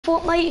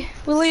Frtnite,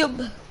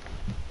 William.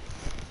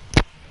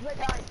 Right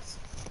guys,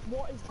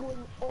 what is going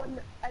on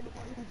in the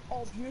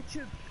world of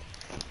YouTube?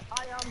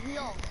 I am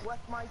here with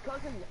my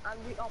cousin and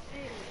we are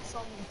playing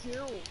some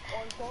duel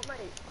on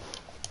Frtnite.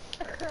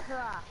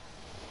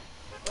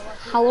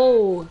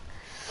 Hello.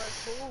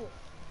 Let's go.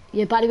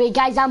 Yeah, by the way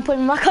guys, I'm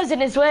playing with my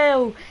cousin as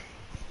well.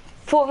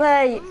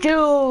 Frtnite,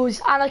 Jules,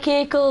 Anarchy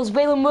Acres,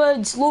 Wailing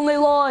Woods, Lonely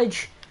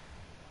Lodge.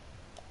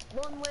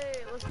 Lonely,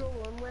 let's go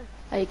lonely.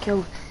 Right,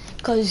 cool.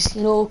 Cause,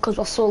 you know, cause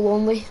we're so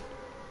lonely.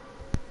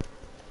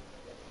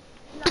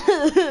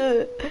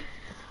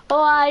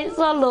 Oh, I'm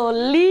so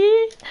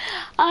lonely.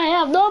 I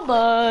have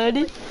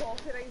nobody.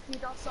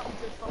 Copyrighted or something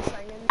just for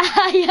singing.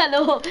 I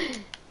know.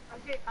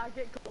 I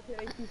get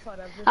copyrighted for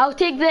everything. I'll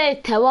take the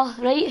tower,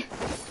 right?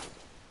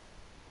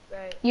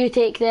 Right. You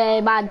take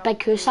the mad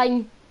big who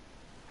sign.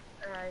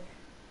 Aye.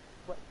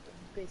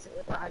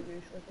 Basically what I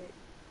usually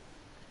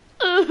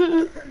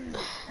take.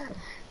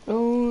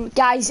 Oh,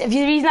 guys, if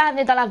you're the reason I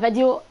haven't done a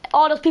video,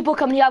 all those people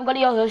coming here, I'm going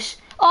to your house.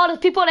 All those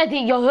people already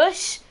at your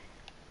house.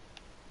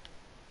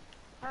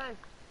 Aye.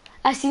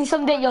 I seen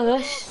somebody at your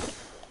house.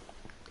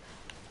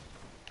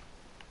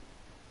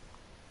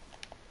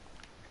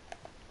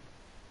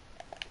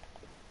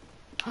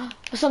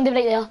 There's somebody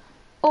right there.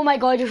 Oh my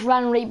god, just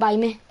ran right by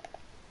me.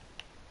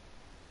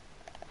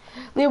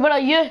 Leo, where are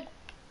you?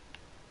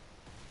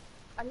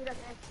 I need a gun.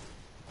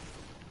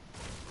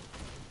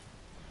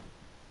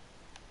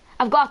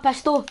 I've got a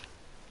pistol.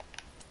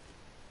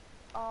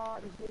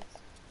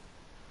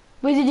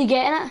 Where did you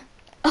get it?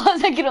 Oh,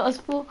 it's a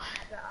crossbow.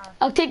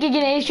 I'll take your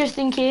grenades just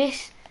in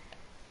case.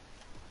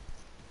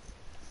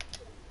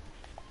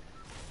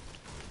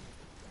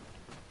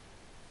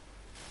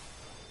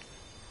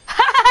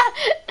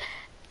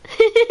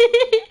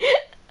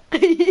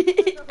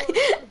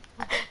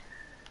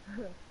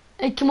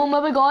 Hey, come on,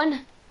 where we going?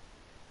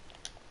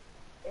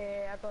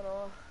 I don't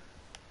know.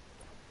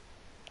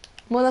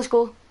 Come on, let's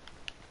go.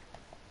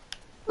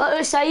 Look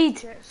outside.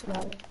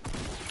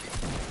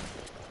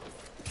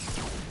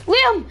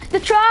 Liam, the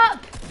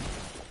trap!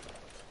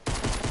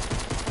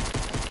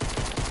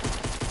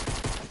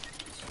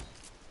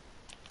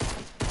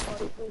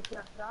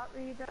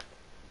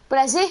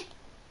 Where is he?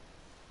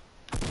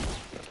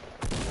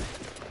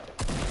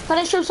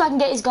 Finish him so I can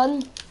get his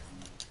gun.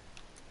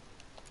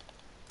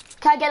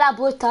 Can I get that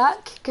blue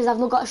tack? Because I've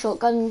not got a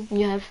shotgun.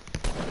 You have.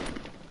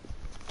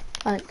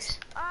 Thanks.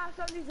 Ah,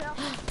 somebody's there.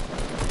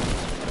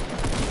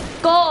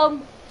 Got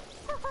him!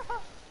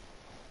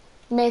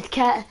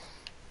 Medkit.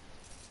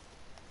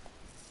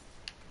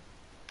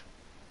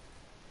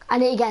 I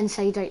need to get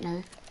inside right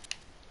now.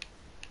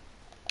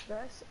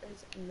 This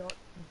is not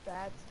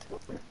bad.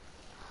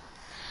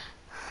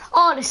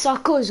 Oh, the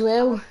circle as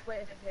well.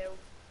 Wait as hell.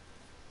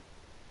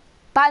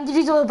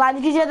 Bandages, all the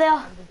bandages are there.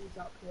 Bandages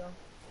up here.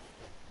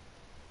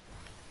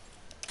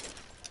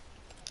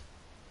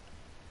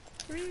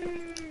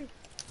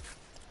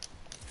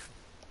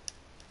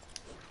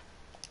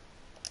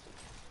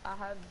 I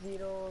have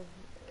 0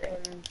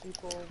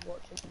 people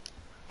watching.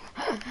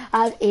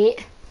 I have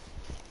 8.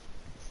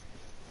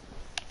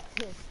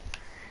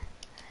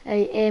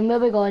 Right, where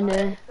we going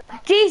now?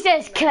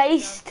 Jesus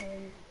Christ!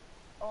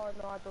 Oh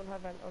no, I don't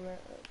have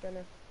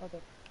internet. Hold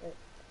on.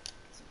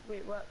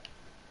 Wait, what?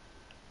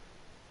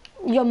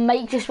 Your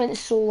mic just went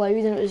so loud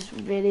and it was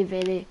very,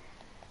 very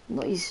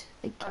noise.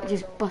 Like, it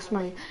just bust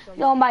my...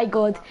 Oh my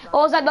god.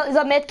 Oh, is that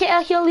a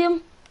medkit here,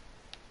 Liam?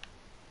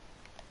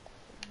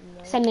 No.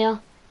 It's in there.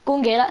 Go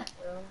and get it.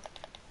 Yeah.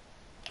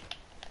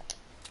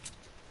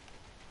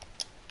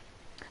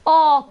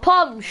 Oh,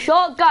 pump,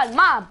 shotgun,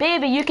 my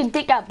baby, you can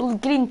take that blue,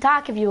 green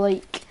tack if you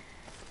like.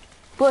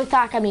 Blue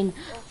tack, I mean.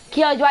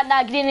 Here, do you want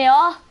that green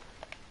AR?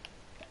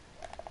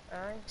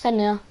 Aye. It's in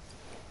there.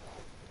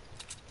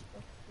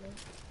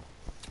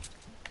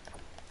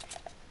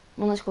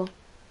 Well, let's go.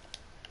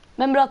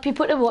 Remember up you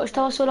put the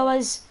watchtower so there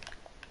was?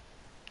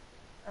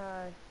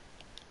 Aye.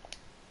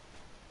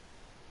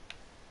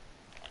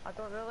 I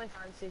don't really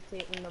fancy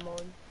taking them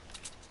on.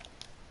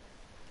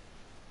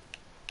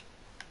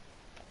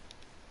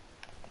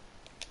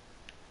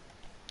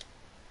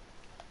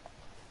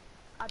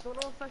 I don't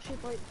know if I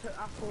should like put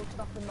a post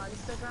up on my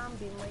Instagram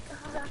being like,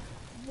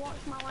 watch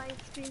my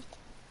live stream.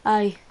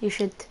 Aye, you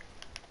should.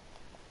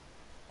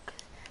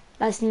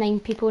 That's 9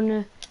 people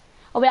now.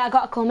 Oh wait, I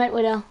got a comment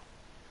with her.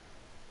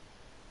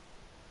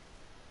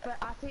 But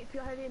I take for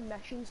how the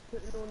missions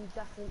putting on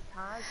different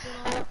tags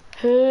and all.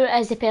 Who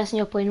is the person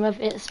you're playing with?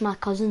 It's my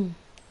cousin.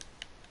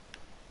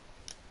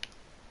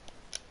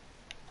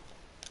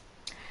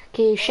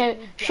 Okay, shout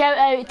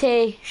out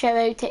to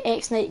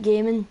Frtnite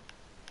Gaming.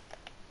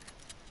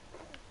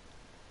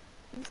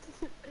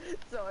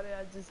 Sorry,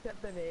 I just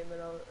hit the name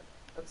and I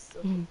was so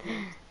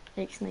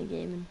Frtnite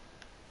Gaming.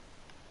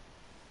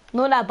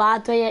 Not in a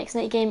bad way,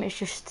 Frtnite Game, it's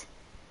just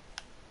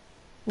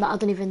that I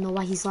don't even know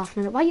why he's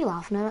laughing at it. Why are you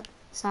laughing at it,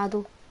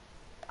 Saddle?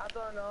 I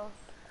don't know.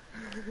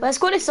 Let's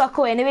go to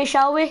circle anyway,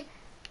 shall we?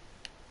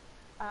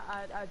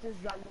 I just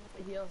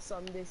randomly hear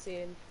somebody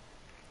saying,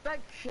 big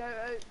shout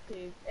out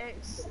to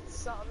X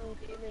something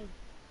gaming.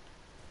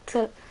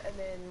 And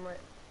then like,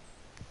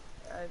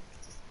 I'm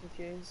just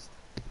confused.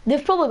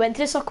 They've probably went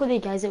to the circle, the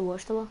guys that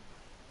watched them.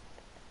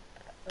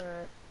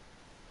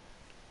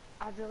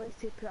 I'd really like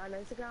to put an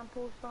Instagram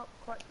post up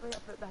quickly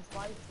about this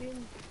live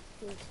stream,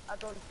 because I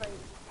don't think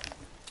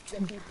the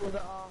people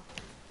that are,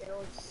 you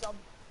know,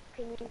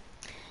 sub-ing.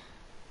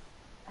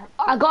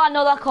 I got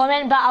another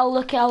comment, but I'll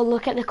look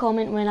at the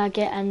comment when I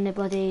get in the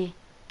bloody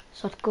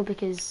circle,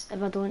 because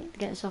if I don't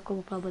get in the circle,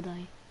 we'll probably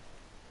die.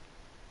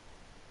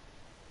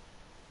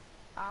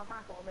 I have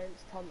my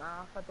comments turned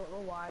off, I don't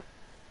know why.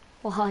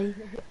 Why?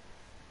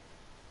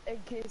 In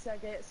case I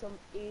get some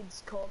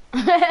AIDS comments.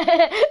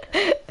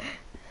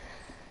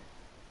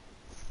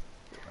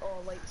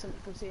 Or like some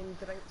people saying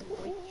drink some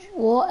bleach.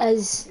 What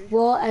is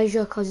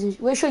your cousin's?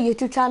 What's your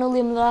YouTube channel,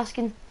 Liam? They're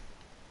asking.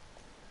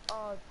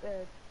 Oh,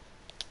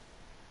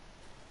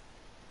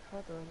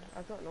 hold on,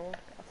 I don't know.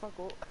 I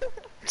forgot.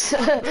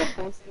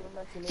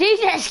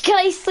 Jesus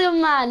Christ,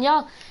 Liam, man,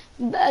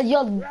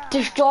 you're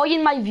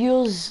destroying my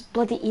viewers'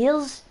 bloody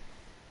ears.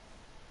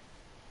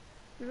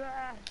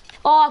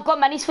 Oh, I've got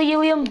minis for you,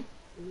 Liam.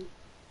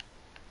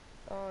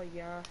 Oh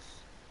yes.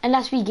 And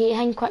this wee gate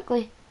hang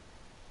quickly.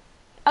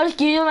 I'll just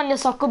give you them in the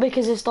circle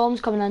because the storm's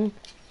coming in.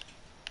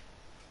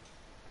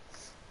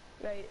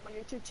 Right, my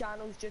YouTube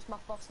channel's just my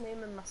first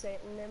name and my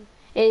second name.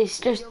 It's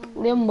just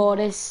Liam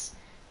Morris.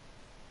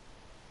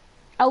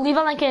 I'll leave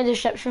a link in the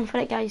description for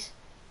it, guys.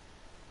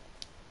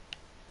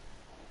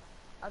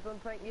 I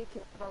don't think you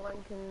can have a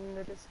link in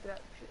the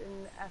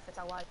description if it's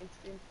a live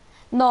stream.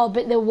 No,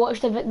 but they'll watch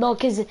the video. No,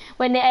 because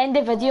when they end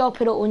the video, I'll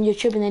put it on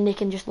YouTube and then they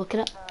can just look at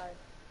it.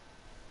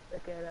 I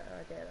get it.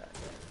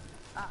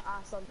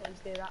 I sometimes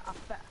do that. I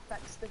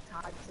fix the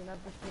tags and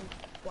everything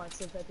once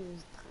the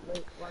video's,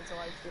 like, once the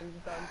live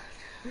stream's done.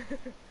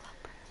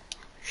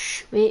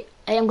 Shh, wait.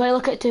 I'm going to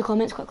look at 2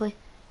 comments quickly.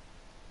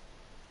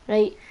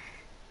 Right.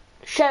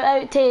 Shout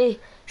out to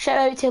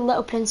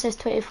Little Princess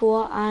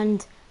 24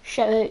 and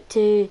shout out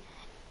to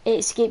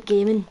Escape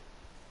Gaming.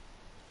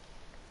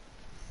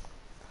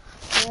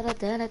 I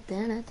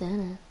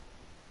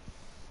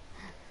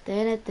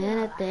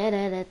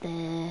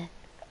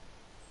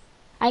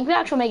think we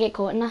actually might get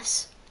caught in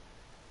this.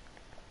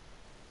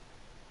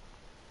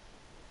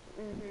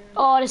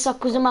 Oh, the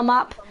circle's on my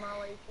map.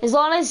 As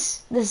long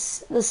as the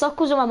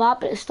circle's on my map,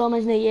 but the storm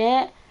isn't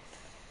yet.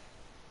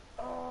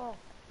 Oh.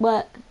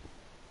 What?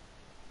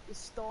 The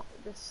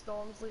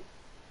storm's like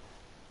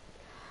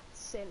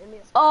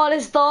centimeters. Oh,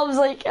 the storm's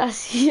like, I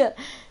see it.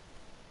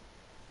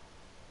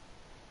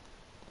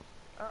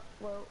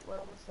 Well, we're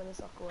almost in a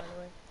circle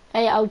anyway.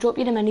 Hey, I'll drop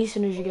you the mini as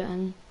soon as you get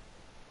in.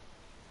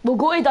 We'll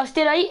go to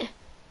Dusty, right?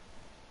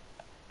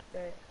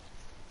 Right.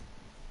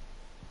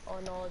 Oh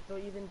no,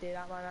 don't even do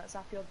that, man. That's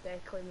a pure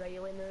Declan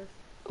Riley move.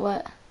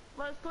 What?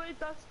 Let's go to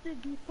Dusty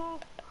Depot.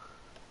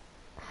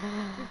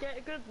 You get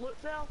a good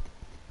look there.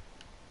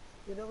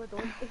 You really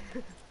don't.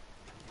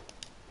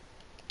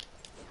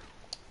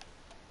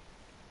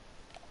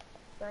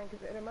 Thank you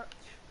very much.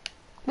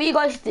 What you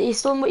guys do,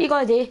 Stone? What you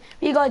gotta do? What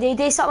you gotta do?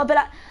 Do something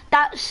about it.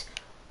 That's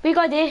what you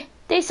gotta do.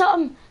 Do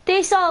something.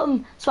 Do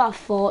something. That's what I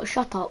thought.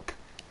 Shut up.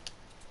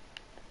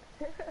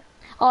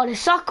 Oh, the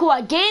circle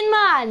again,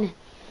 man.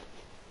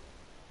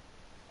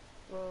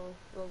 Well,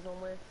 there's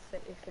only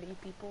 33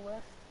 people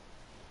left.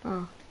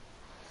 Oh.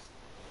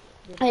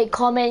 Right,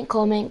 comment.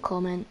 Zero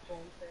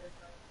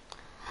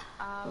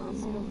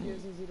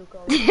views and 0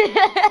 comments.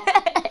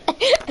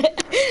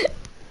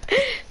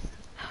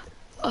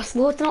 Oh,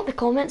 loading up the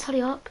comments.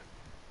 Hurry up.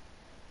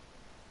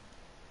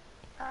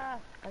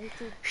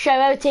 Shout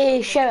out to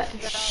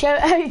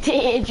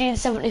Adrian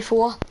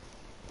 74.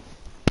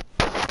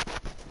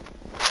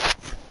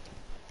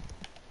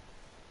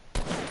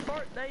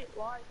 Frtnite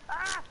live.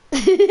 Ah!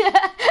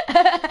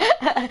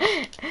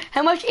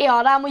 How much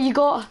AR ammo you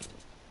got?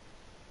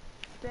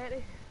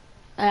 30.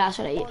 That's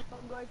right. Oh,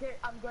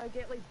 I'm gonna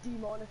get like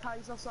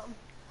demonetized or something.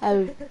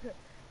 How?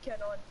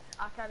 Get on.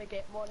 I can't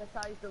get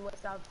monetized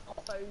unless I have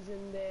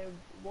 1,000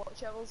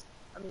 watch hours.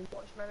 I mean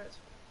watch minutes.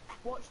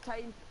 Watch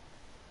time.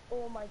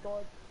 Oh my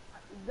god.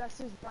 This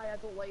is why I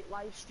don't like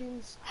live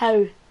streams.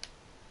 How?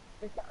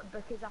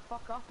 Because I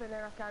fuck up and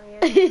then I can't hear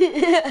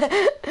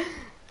it.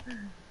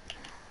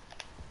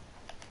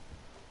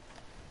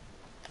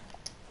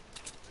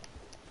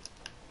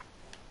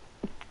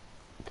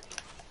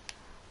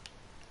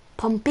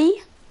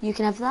 Pumpy, you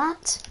can have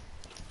that.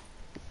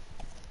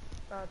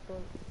 I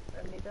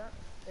need that.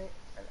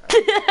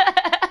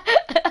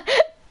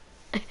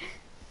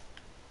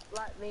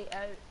 Let me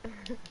out.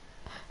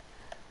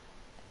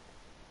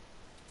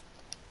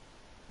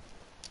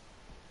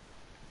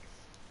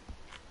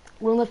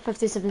 We're only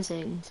 57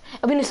 seconds.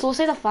 I mean, the slow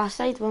side or fast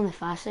side? We're on the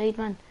fast side,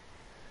 man.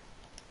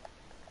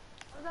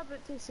 I was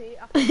about to say,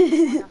 I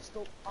think I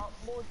stopped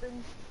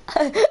uploading.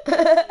 I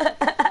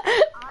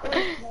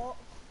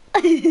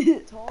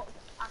can't talk.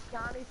 I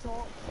can't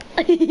talk.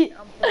 I'm talking.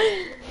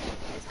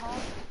 It's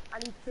hard. I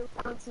need full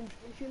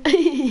concentration.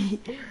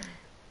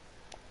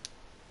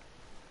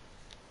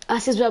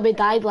 This is where we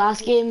died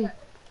last game.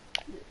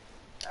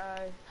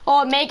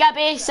 Oh, Mega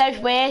Base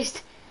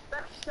Southwest.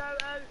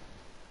 Shout out.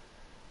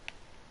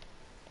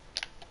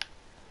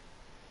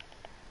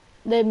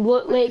 They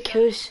look like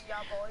house.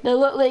 Yeah, boy. They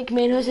look like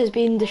main house has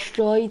been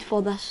destroyed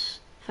for this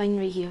thing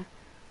right here.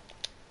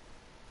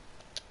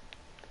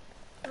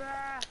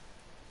 Bruh.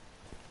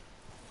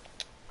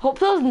 Hope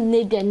there's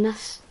nobody in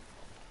this.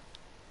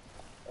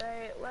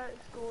 Right,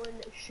 let's go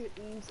and shoot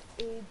these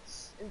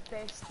AIDS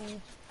infested.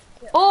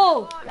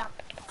 Oh! Yeah.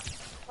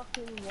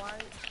 Fucking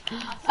wank.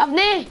 I've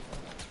nae.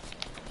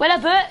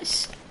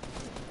 Whereabouts?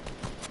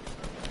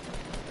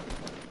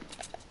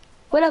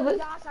 Whereabouts?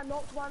 Yes, I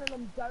knocked one of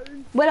them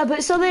down.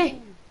 Whereabouts are they?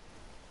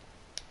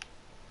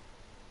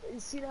 You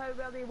see how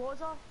well they was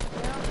her?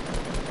 Yeah.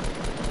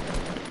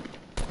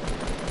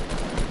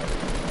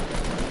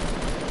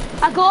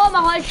 I got him,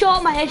 I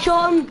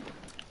headshot him.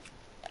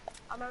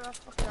 I'm out of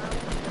fucking ammo.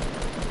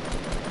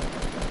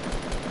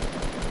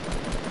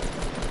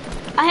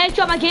 I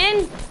headshot him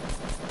again.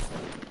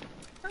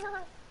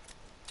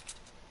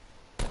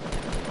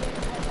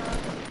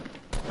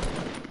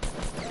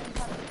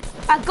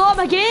 I got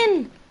him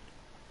again.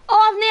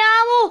 Oh, I've no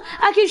ammo.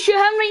 I can shoot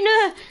him right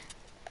now.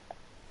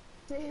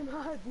 Same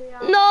had me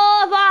ammo.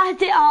 No, but I had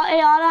the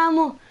AR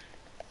ammo.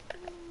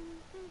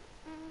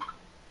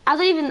 I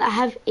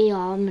have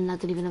AR and I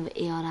don't even have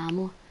AR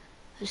ammo.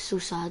 It's so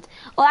sad.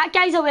 Oh, that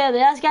guy's away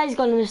there. This guy's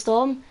gone in the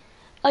storm.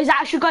 Oh, he's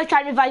actually going to try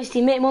and revive his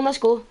teammate. Come on, let's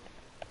go.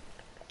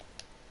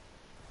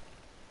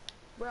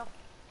 Well,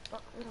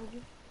 where are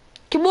you?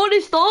 Come on,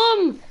 the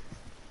storm.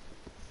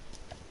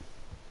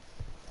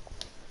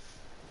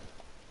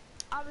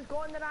 I was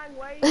going the wrong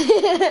way.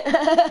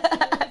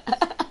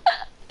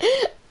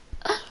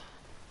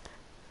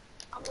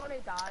 I'm gonna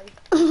die.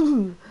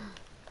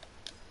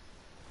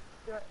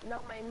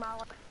 Not my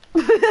mallet.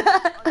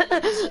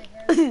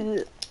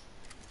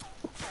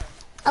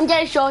 I'm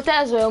getting shot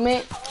at as well,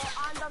 mate.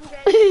 Oh, and I'm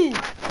getting.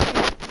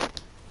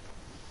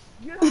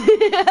 You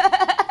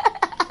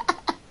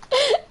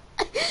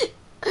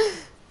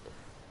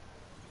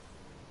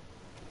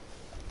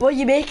Will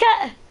you make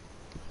it?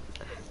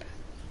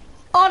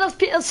 Oh,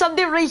 there's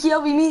somebody right here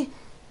with me.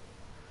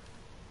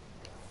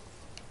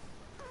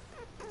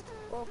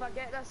 Well, if I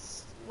get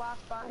this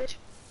last bandage.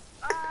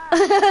 Ah!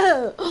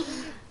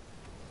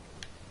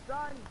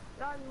 Run,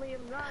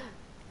 Liam, run.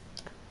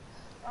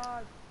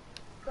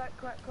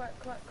 Quick.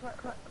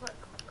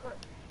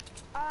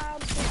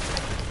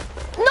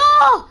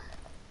 No!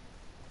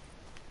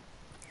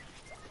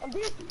 I'm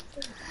dead.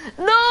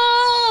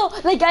 No!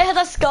 The guy had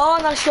a scar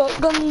and I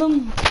shotgunned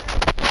him.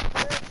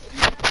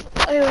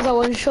 It was a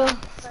one shot.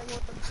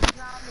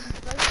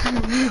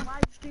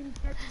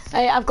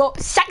 Right, I've got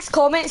 6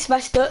 comments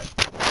missed it.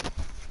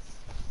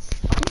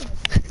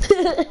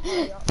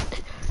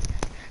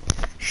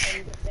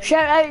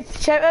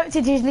 Shout out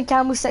to Jason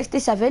Campbell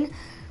 67.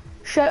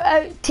 Shout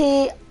out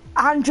to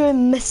Andrew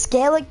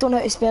Miskellic, don't know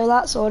how to spell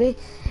that, sorry.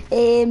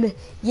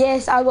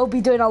 Yes, I will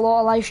be doing a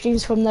lot of live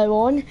streams from now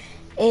on.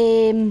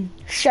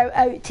 Shout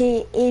out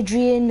to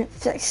Adrian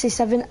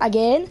 67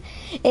 again.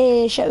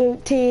 Shout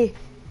out to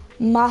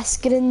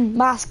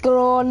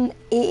Mascaron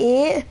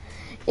 88.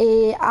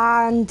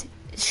 And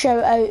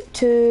shout out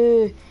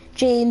to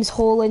James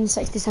Holland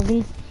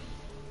 67.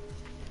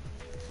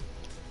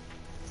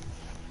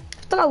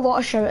 I've done a lot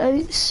of shout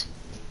outs.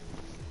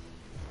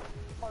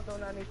 Hold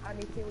on, I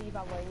need to leave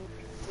a link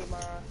to my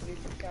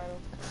YouTube channel.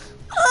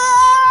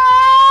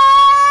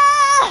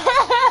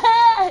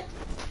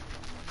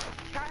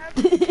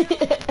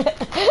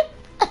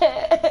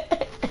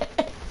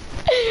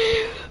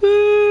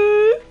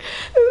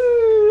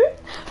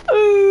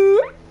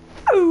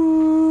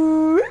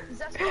 Does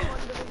this come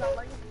under as a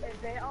link?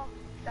 It better.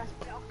 This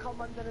better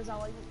come under as a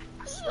link.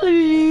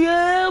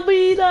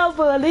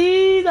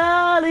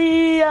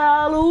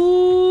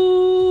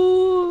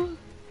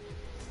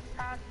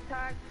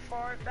 Hashtag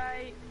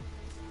Frtnite.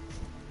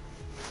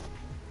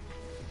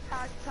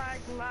 Hashtag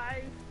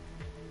live.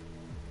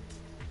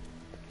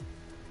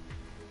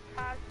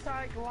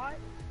 Hashtag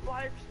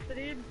live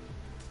stream.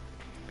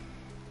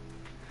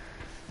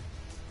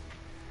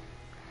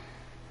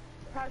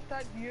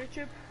 Hashtag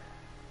YouTube.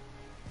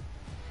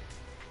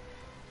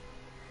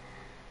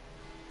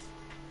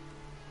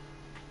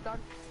 Done.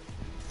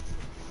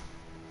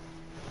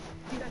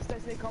 See, this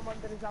doesn't come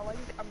under as a link.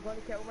 I'm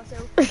gonna kill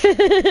myself.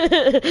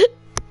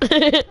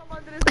 Come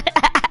under as a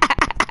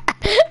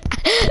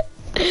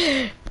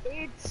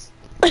AIDS.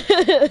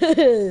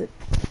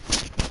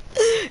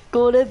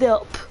 Go to the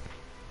up.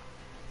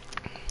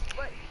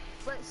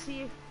 Let's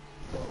see if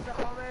the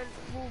comment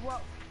will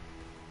work.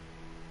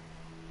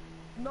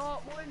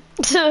 Not one.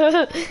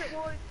 Yes, it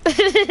was.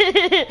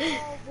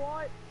 Oh,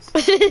 what?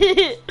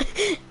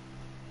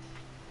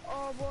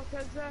 Oh, what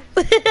is this?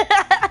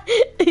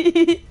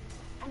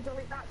 I'm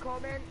delete that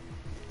comment.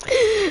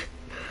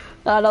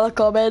 Another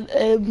comment. You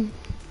know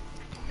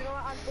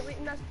what? I'm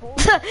deleting this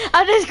post.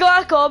 I just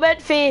got a comment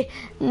for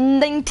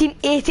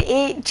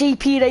 1988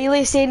 GP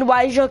Riley saying,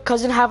 "Why is your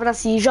cousin having a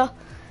seizure?"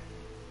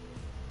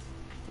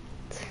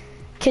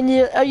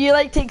 Are you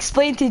like to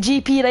explain to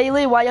GP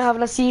Riley why you're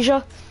having a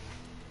seizure?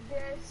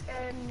 Yes,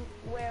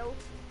 well,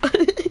 my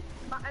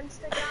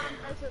Instagram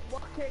isn't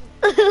working.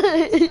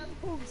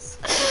 Simples.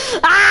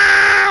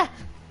 Ah!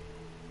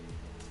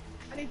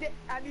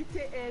 I need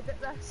to edit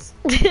this.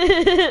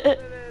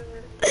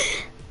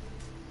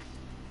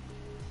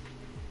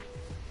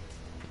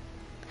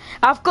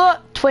 I've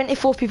got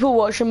 24 people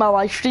watching my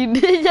live stream.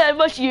 How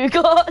much you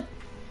got?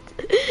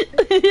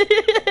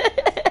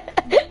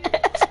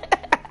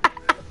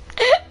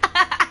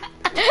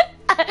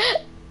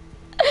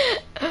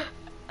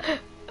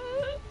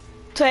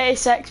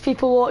 26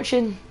 people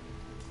watching.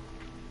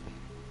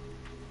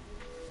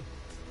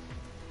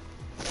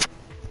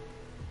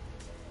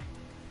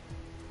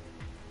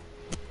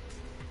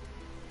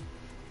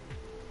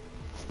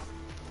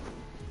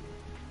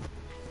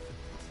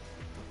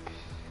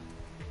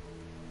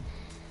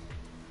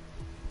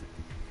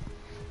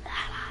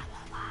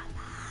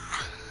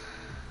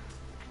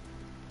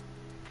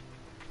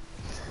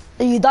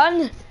 Are you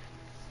done?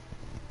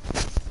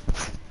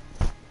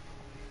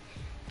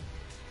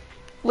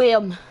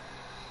 Liam.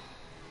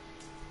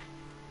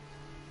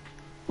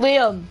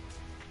 Liam.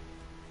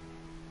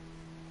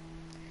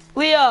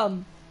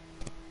 Liam.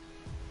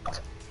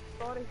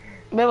 Sorry.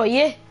 Where were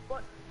you?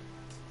 What?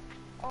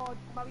 Oh,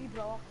 my wee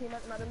brother came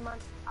into my room, man.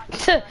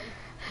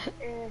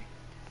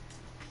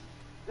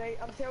 Right,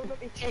 I'm telling him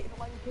to check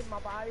the link in my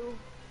bio.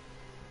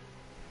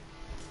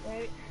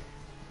 Right.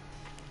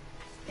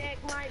 Check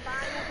my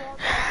bio for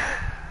me.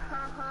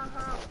 Ha ha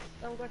ha.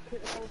 I'm going to put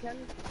the link in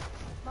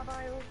my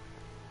bio.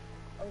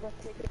 I'm going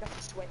to take a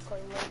sweat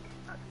coin link.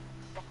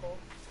 Fuck off.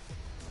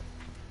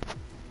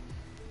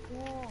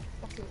 Oh,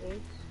 fucking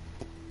ace.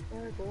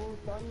 There we go,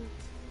 done.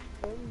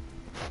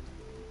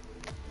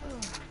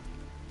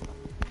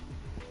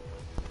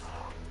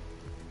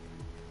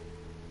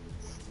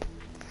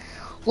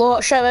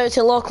 Boom. Shout out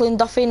to Lachlan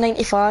Duffy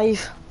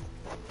 95.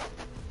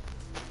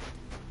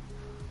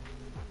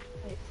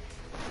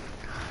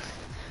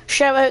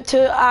 Shout out to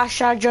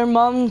Ashad your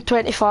mum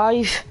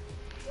 25.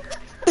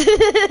 That's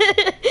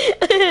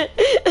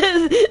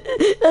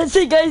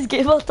the guy's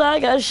gamer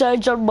tag,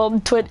 Ashad your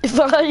mum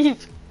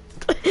 25.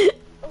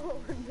 Oh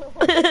no.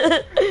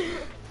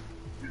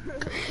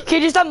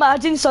 Can you just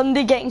imagine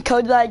Sunday getting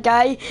called that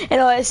guy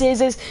and all it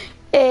says is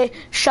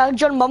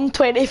Shag your mum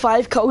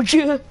 25 called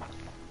you.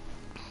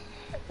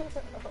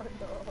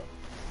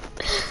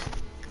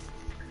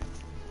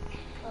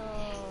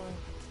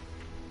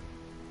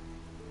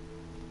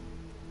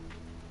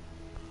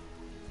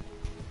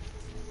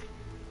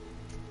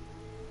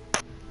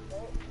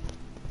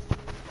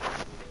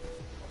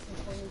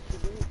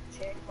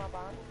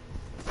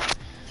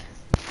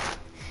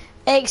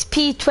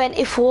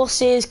 XP24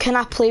 says, can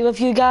I play with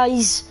you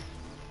guys?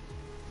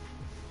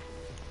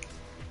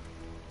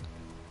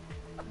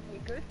 Are you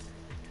good?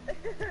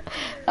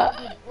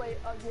 Wait,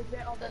 are you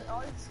better than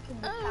us?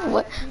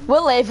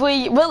 We'll level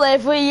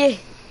you.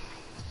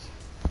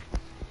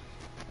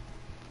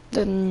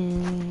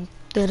 Dun,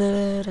 da,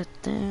 da, da,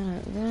 da, da,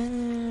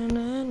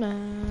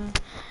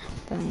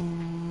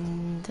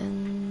 dun,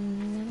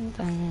 dun,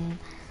 dun.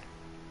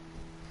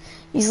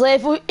 He's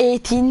level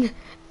 18.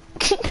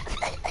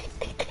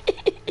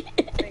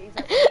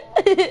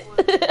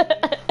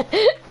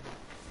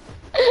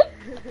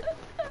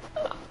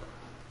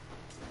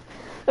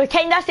 We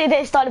kinda said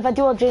at the start of the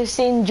video we're just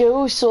saying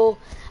Joe, so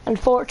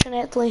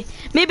unfortunately.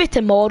 Maybe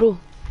tomorrow.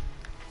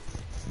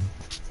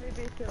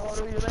 Maybe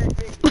tomorrow, you're right.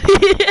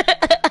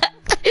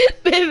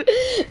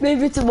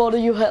 maybe tomorrow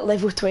you hit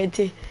level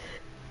 20.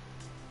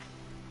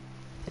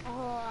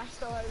 Oh, I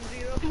still have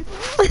 0 people.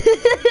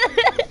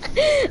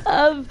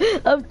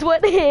 I'm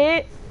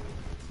 28.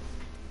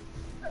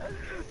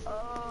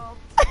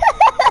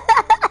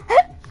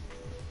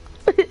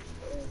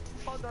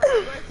 Hold on, I'm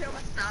going to tell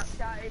my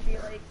Snapchat and be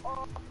like,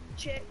 oh,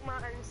 check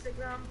my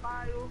Instagram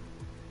bio.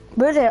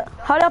 Where's it?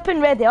 Hurry up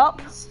and ready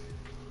up.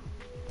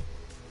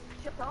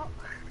 Shut up.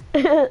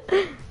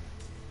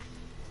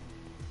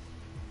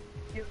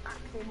 You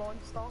acne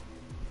monster.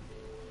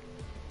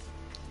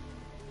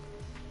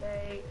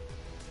 They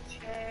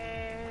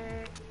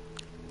check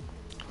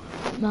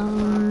No.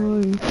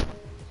 Instagram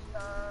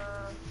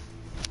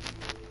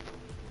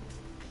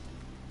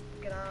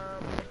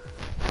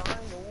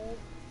bio.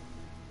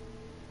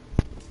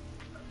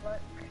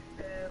 Click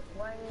the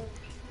link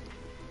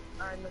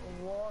and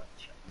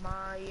watch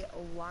my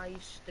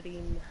live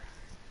stream.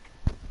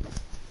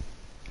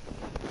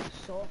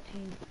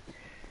 Sorted.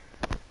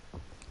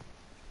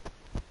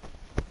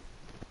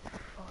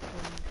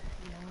 Fucking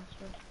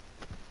bastard.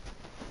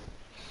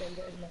 Send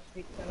it as next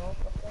week then off,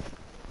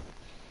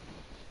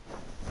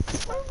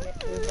 Like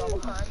next week's all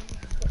hand.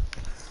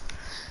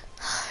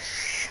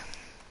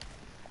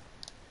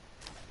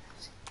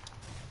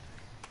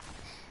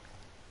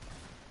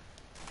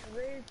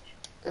 Rage.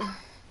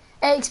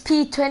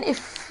 XP20.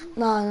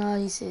 No,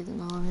 he said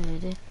no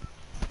already.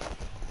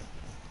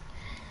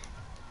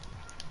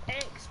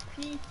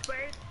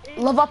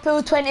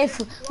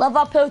 XP20.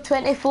 Liverpool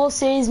 24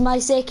 says my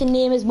second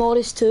name is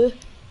Morris too.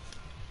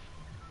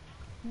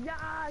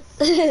 Yes!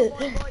 Come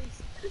on,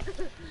 boys.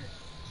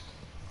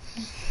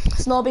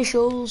 Snobby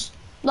shows.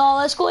 No,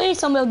 let's go to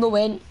somewhere no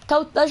went.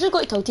 Let's just go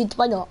to Tilted,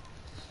 why not?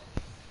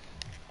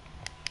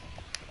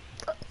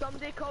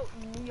 Somebody called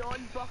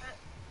Neon Bucket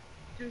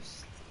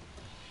just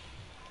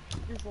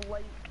just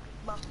like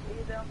my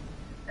play there,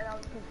 and I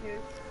was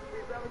confused.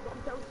 Wait, where was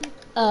it tilted?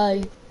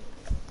 Aye.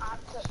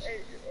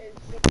 It's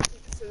basically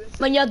suicide.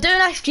 When you're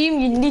doing a stream,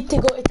 you need to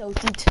go to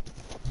Tilted.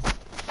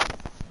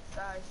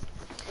 Aye,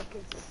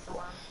 because it's the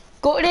one.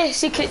 Go to the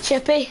secret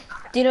chippy.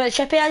 Do you know what the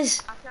chippy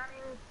is? I can't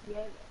even see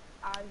it.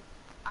 I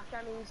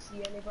can't even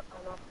see anybody.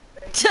 Oh, no.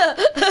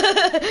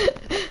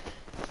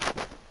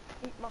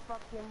 Eat my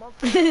fucking mug.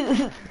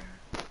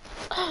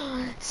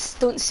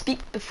 Don't speak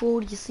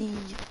before you see.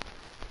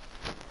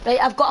 Right,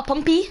 I've got a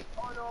pumpy.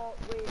 Oh no,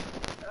 wait.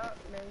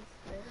 Nice.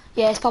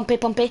 Yes, pumpy.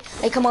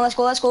 Right, come on, let's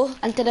go.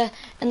 Into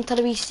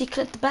the wee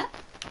secret bit.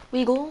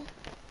 We go.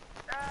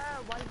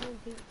 Why do you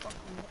think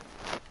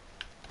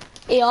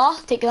fucking AR,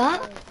 take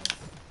that.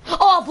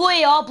 Oh,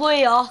 blue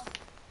AR.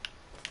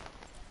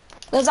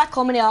 There's that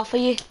common AR for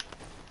you.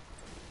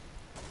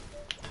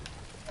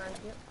 Thank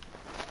you.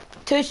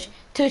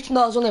 Two,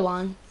 no, there's only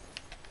one.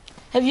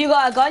 Have you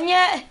got a gun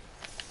yet?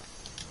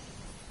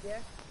 Yeah.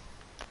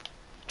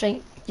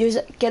 Drink, use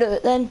it, get it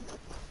out then.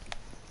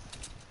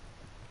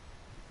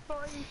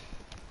 Fine.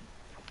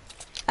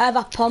 I have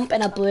a pump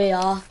and a blue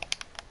AR.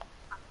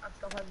 I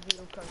still have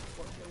 0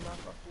 construction in my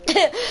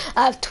fucking. I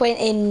have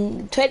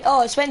 20,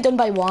 oh, it's went down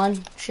by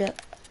 1. Shit.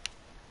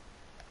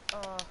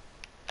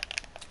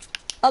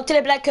 Up to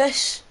the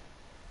breakfast.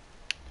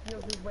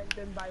 Yours just went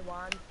down by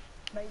 1.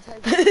 Mine's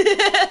has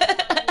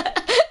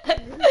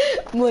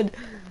Wood.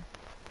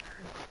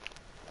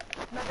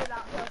 Maybe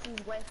that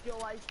person's left your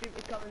live stream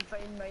to come and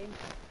find mine.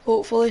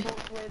 Hopefully.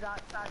 Hopefully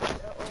that's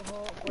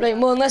it. Right,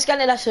 Moon, let's get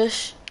into this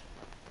house.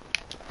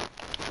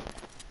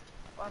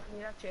 I can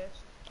hear a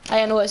chest.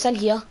 I know it's in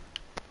here.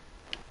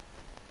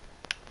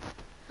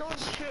 Don't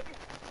shoot.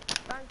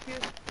 Thank you.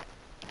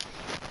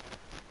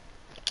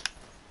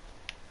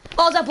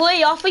 Oh, there's a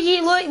blue AR for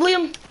you,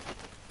 Liam.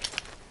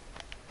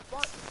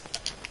 What?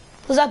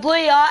 There's a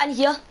blue AR in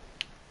here.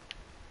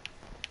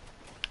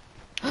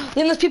 Liam,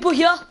 there's people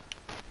here.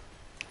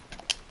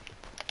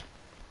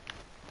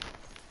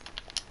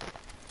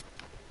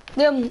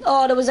 Liam,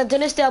 oh, there was a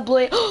dynasty of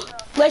blue.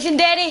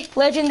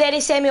 Legendary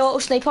semi-auto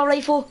sniper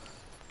rifle.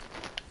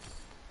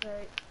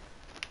 Right.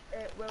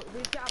 Well,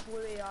 we've got a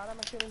blue AR, I'm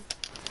assuming.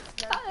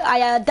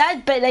 I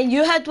did, but then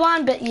you had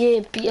one, but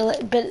you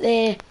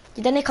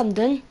didn't come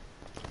down.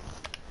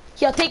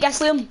 Here, take this,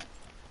 Liam.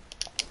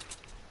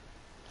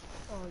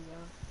 Oh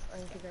yeah,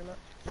 thank you very much.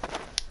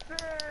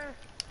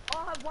 I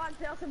have one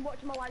person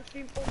watching my live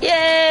stream. Oh,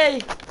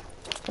 Yay!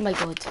 Oh my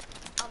god.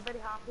 I'm very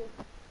happy.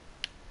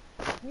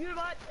 You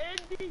are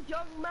indie,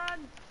 young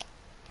man.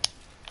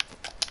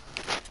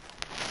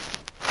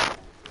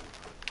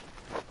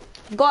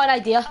 Got an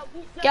idea.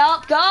 Get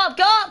up!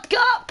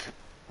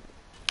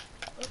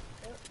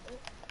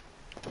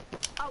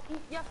 I'll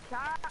eat your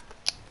cat.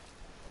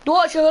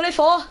 What you ready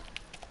for?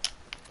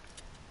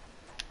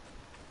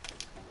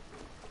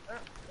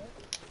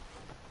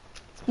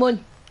 Come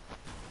on.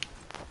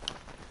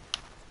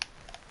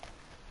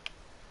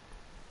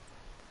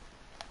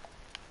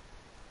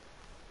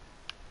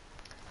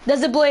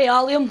 There's the blue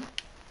allium.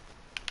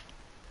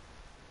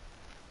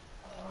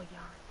 Oh yeah.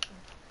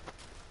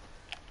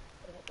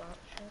 I got that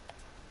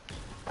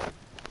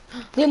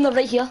shit. Liam, they're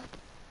right here.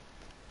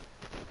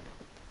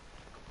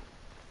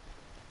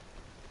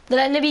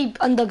 They're in the wee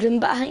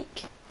underground bit, I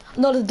think.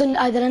 No,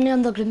 they're in the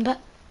underground bit.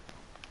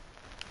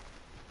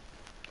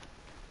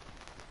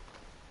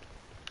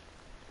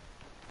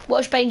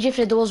 Watch behind you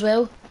for the door as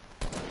well.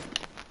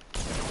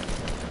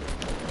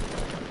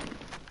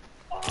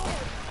 Oh,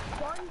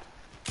 one.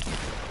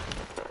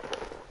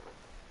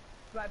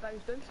 Right,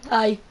 bounced in.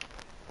 Aye.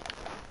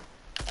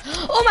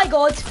 Oh my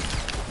god!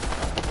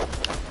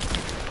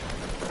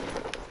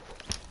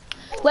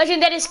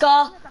 Legendary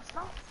scar.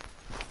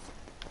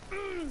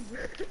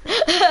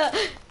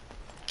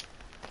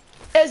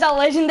 Is that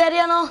legendary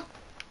or not?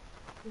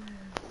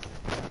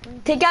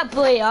 Take that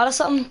blue AR or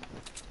something.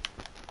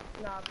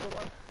 Nah, I've got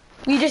one.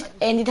 We just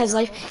ended his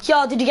life.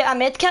 Here, did you get a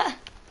med kit?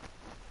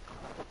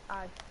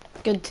 Aye.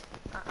 Good.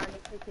 I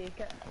need to take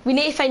it. We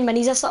need to find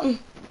minis or something.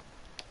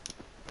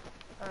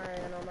 Aye,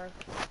 I know, man.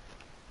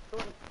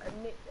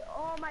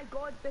 Oh my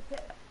god, the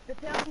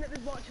person that was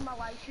watching my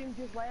live stream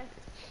just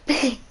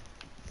left.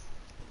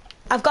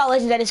 I've got a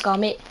legendary scar,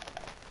 mate.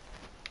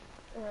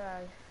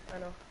 Aye, I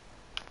know.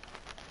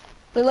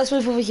 Wait, let's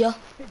move over here.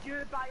 Did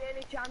you by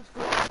any chance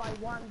go up by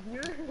one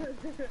view?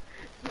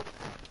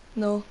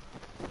 No.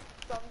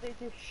 Somebody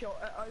just shot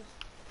at us.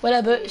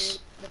 Whereabouts?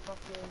 The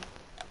fucking,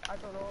 I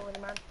don't know, any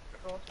man.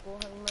 Crossbow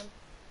hangman.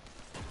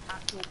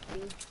 Actual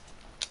cage.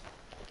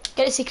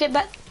 Get a secret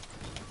bit.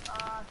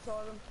 Ah,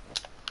 saw them.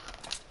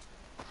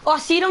 Oh, I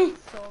see them.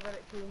 Saw where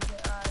it came to.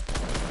 Aye.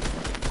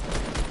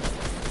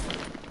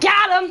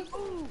 Got him.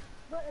 Ooh,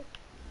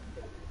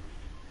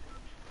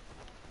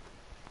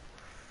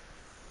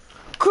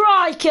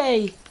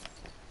 Crikey.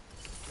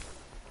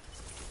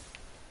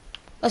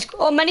 Let's go.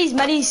 Oh, minis.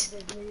 They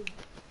need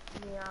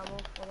me ammo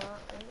for that,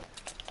 right?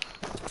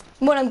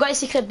 Come on, I've got a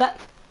secret bit.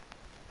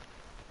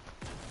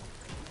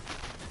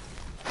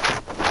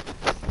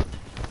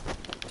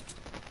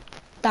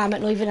 Damn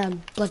it, not even a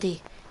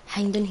bloody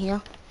hang down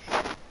here.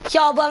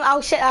 Yeah, but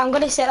I'm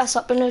gonna set this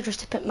up now just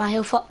to put my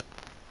health up.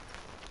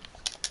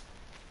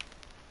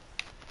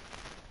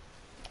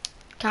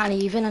 Can't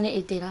even, I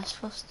need to do this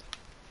first.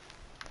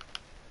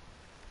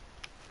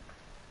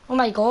 Oh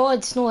my god,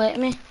 it's not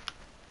letting me.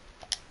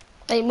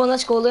 Right, well,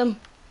 let's go, Liam.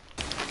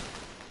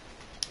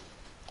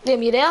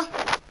 Liam, you there?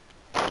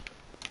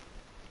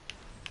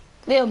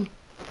 Liam.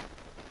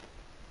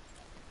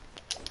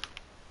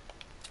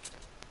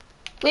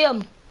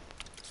 Liam.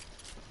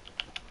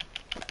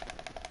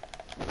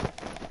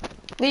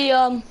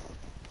 Liam.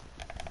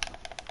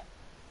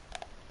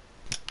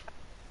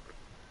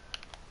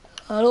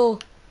 Hello.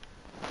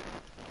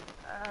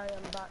 I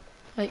am back.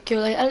 Right,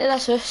 cool, right, into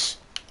this house.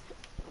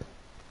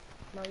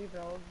 Now you've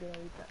all been a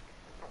wee bit.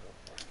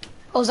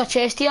 Oh, there's a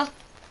chest here.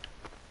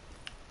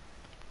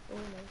 Oh,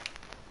 nice.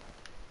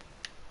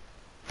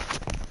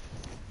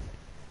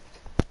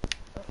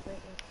 Oh,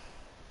 wait.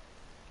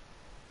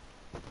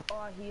 Oh,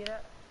 I hear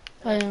it.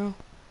 I don't know.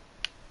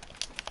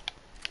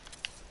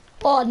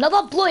 Oh,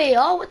 another bloody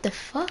hell, what the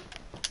fuck?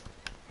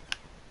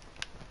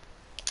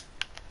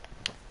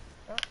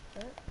 Oh,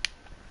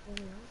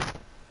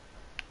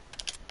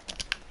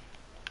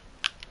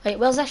 Right,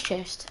 where's this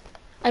chest?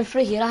 I'm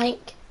through here, I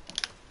think.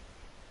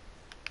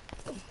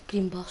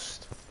 Green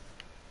burst.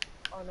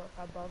 oh, not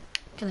above.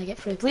 Can I get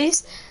through,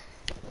 please?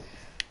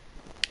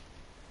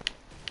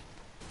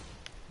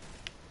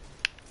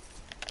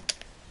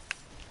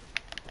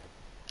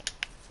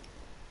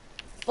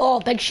 Oh,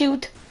 big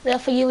shield there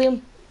for you,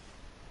 Liam.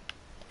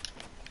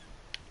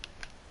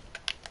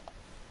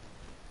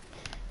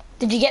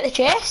 Did you get the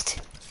chest?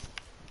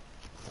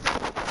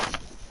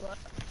 What?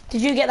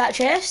 Did you get that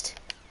chest?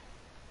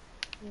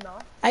 No.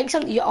 I think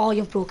something. Oh,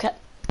 you've broke it.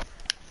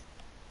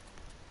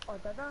 Oh,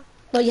 did I?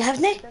 No, you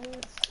haven't.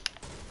 Didn't...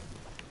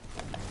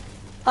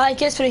 Alright,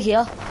 get through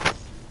here.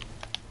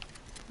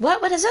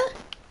 What is it?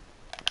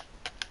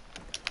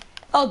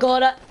 Oh,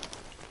 got it.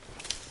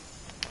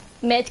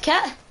 Med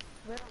kit.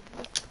 Where are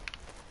you?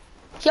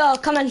 Here,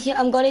 come in here.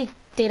 I'm gonna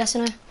do this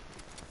now.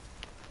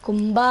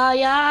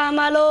 Kumbaya,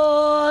 my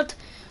lord.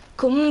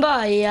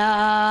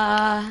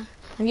 Kumbaya.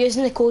 I'm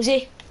using the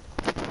cozy.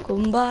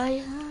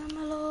 Kumbaya,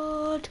 my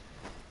lord.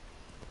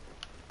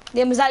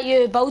 Then was that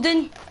you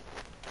building?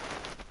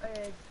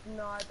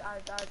 No, I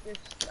just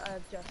used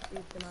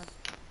the mask.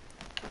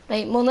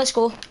 Right, well, let's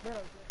go. Where are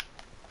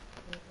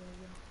you?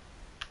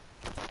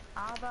 I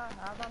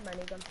have a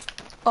minigun.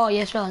 Oh,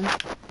 yes, well.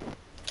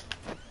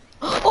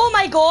 Oh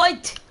my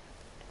god!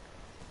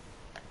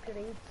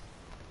 Grenades.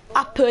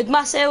 I pooed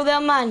myself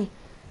there, man.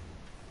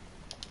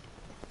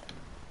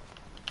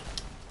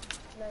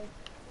 Nice.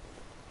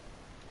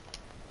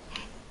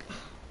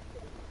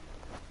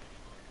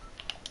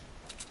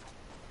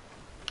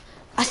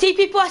 I see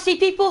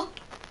people.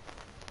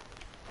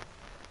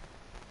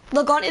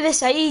 They're going to the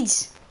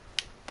sides.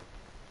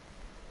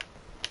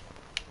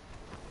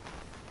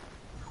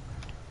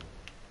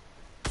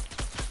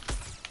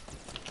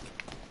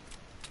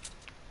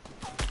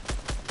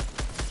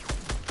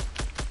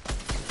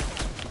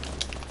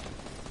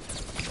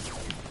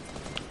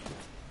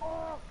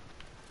 Oh!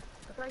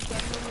 I tried getting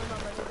him with my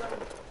minigun.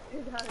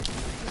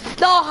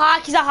 No,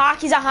 he's a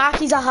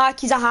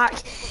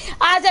hack.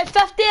 I was at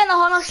 50 and a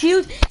 100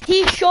 shield.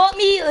 He shot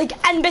me like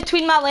in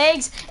between my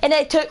legs and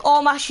it took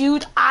all my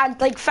shield and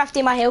like 50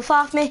 of my health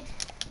off me.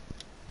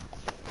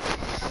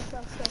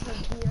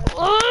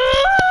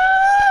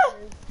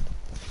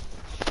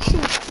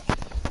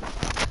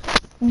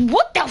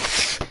 What the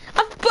f?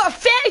 I've got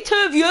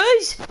 32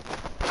 views.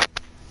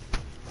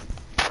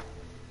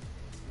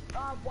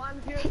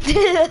 One view.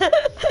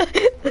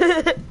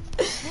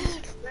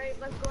 Right,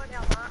 let's go into a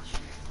match.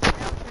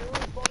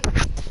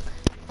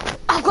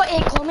 I've got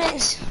 8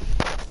 comments.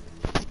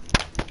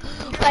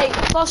 Right,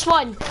 first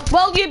one.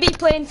 Will you be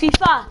playing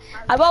FIFA?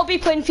 I will be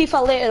playing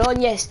FIFA later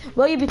on, yes.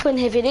 Will you be playing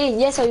Heavy Rain?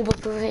 Yes, I will be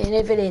playing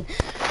Heavy Rain.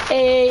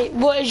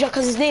 What is your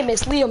cousin's name?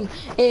 It's Liam.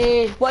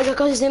 What is your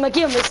cousin's name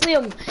again? It's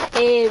Liam.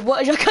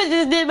 What is your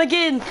cousin's name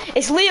again?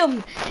 It's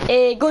Liam.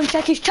 Go and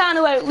check his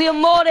channel out,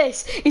 Liam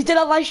Morris. He's doing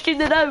a live stream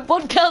now.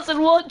 One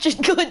person watching,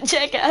 go and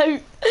check it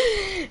out.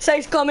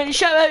 6 comments.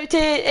 Shout out to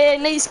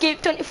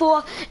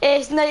Nightscape24.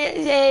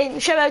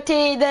 Shout out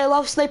to the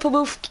Love Sniper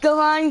Wolf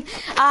gang.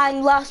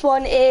 And last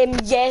one,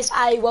 yes,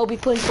 I will be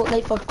playing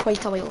Frtnite for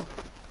quite a while.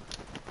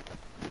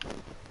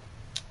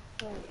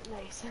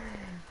 Nice.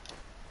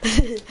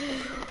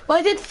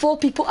 Why did 4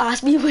 people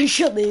ask me what's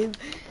your name?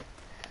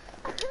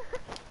 I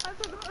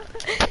don't know.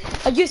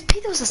 I used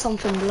pedos or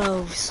something,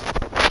 loves.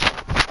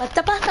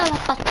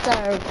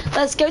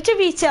 Let's go to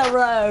retail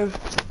row.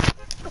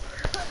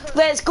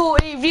 Let's go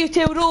to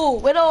retail row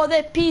with all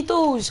the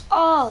pedos.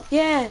 Oh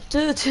yeah,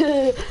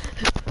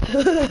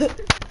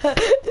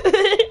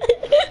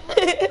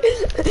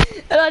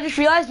 And I just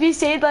realised we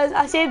said, but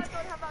I said,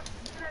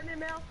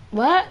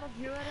 what?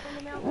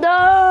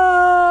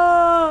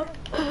 No,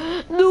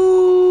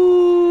 no.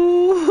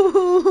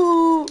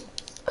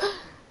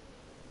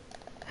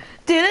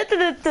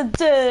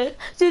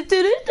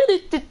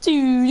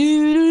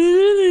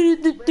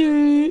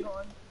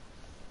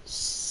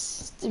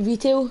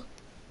 Retail.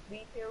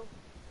 Retail.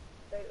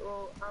 Right,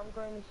 well, I'm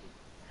going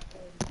to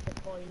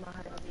deploy my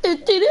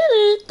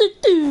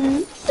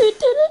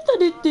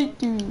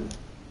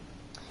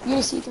You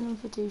received an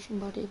invitation,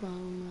 buddy.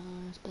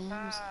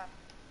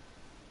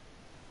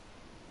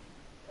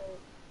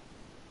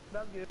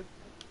 Love you.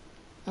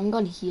 I'm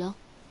going here.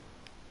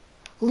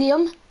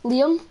 Liam.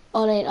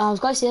 Alright, I was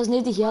going to say there's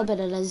nobody here, but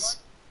it is.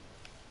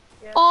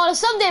 Yeah. Oh, there's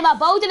somebody in my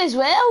building as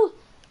well.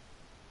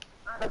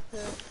 I have to.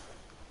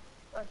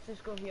 Let's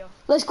just go here.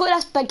 Let's go to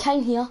this big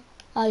king here.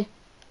 Aye.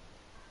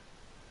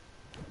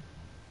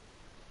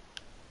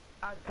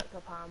 I picked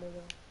up hammer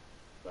though.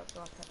 That's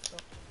what I picked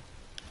up.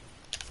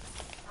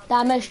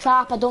 Damage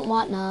trap, I don't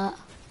want that.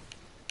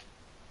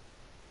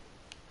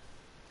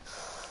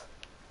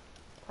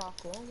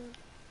 Parkour, man.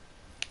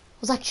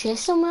 Was that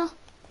chest somewhere?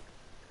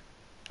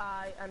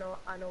 I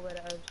know where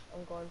it is.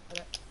 I'm going for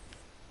it.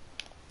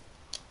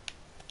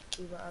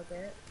 See what I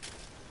get.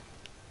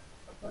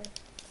 Okay.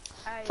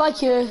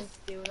 Fuck you.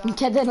 I'm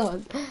kidding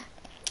on.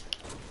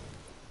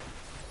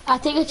 I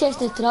take a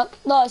chest in the truck.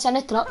 No, it's in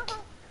the truck.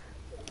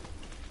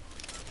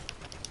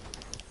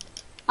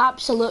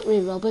 Absolutely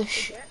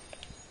rubbish.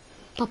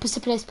 Papa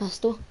suppressed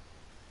pistol.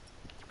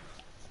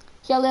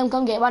 Here, Liam,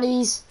 come get one of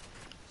these.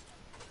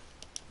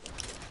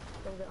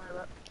 Don't get my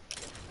lip.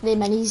 The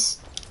minis.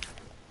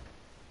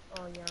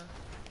 Oh yeah.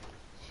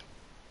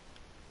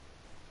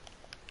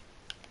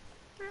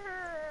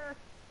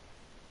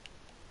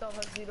 Still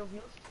has 0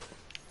 views.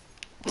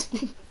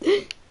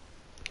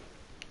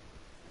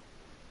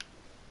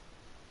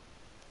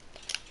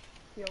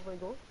 Here we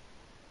go.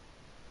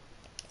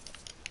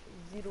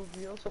 0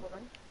 views,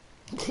 man.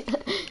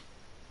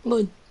 Come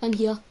on, in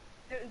here.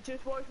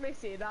 Just watch me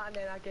say that and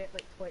then I get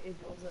like 20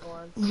 views at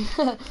once.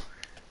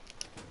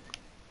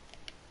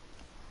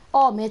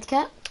 Oh,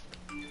 medkit.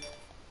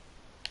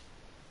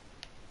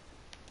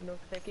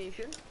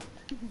 Notification.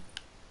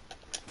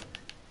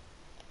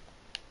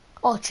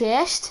 Oh,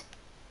 chest.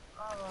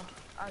 Oh,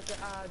 I get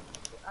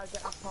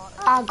a part.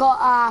 I got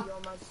a. You're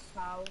my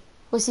pal.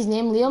 What's his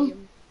name?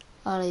 Liam.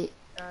 Alright.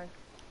 Aye.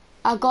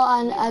 I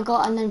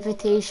got an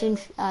invitation.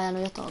 I know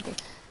you're talking.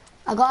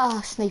 I got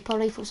a sniper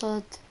rifle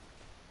sword.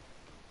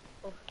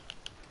 Oh.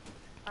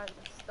 And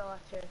still a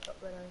chest up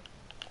there now.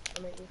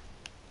 I might use.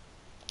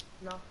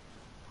 No.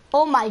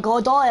 Oh my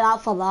god, all of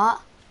that for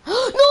that.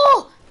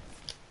 No!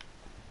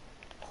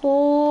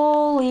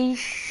 Holy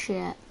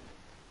shit.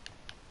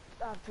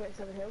 I have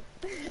 27 health.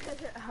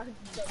 I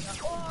haven't done that.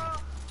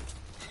 Oh!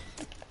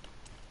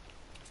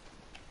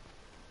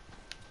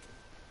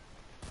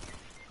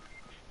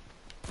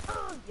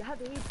 Oh, you had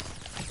to leave.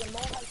 You're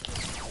more like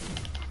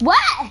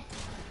What?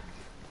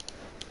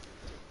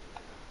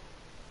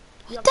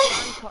 your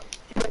hand touched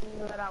when you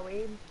were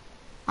away.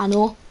 I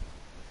know.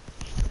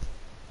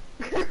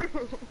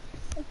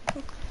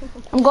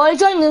 I'm going to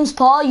join Liam's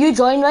party. You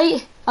join,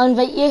 right? I'll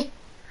invite you.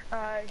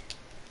 Aye,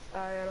 I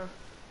know.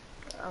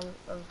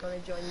 I'm gonna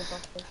join the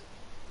bus.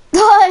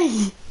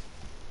 Die!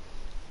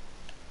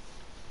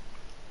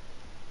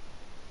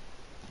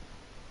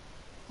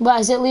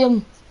 What is it,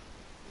 Liam?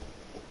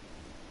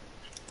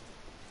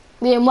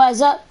 Liam, what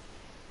is it?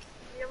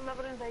 You've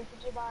never invited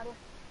you, Barry.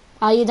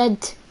 Ah, you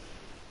did.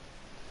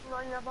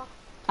 No, never.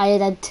 Ah, you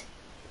did.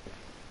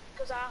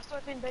 Because I asked her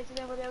if you invited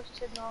anybody else, she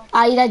said no.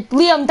 Ah, you did.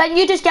 Liam, didn't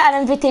you just get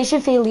an invitation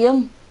for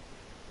Liam?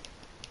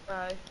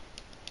 Aye.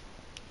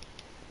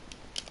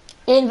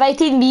 He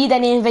invited me,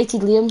 then he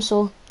invited Liam,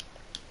 so.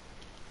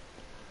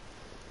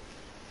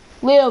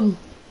 Liam.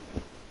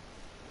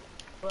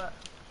 What?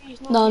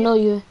 He's No, here. no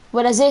you.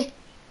 Where is he?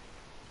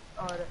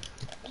 Alright.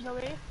 He's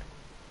away.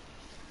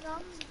 No,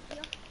 I'm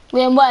here.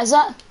 Liam, what is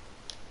it?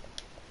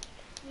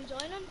 You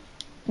joining?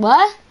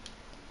 What?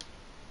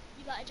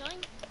 You gotta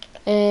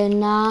join?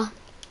 Nah.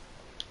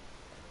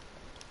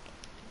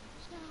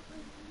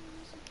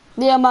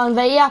 Liam, I'll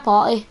invite you to a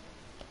party.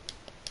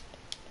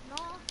 No.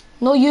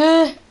 No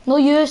you. No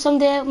you,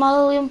 someday, my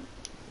Liam.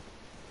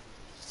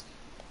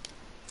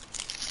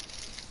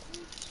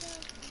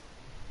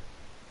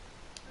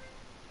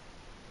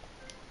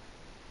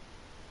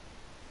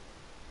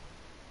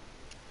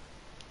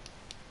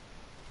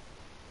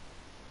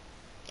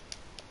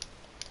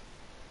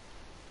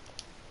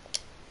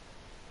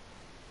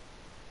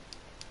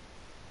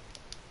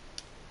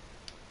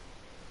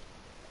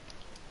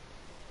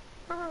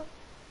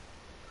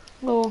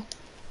 No.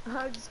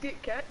 I just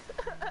get kicked.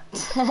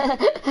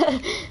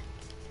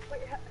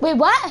 Wait,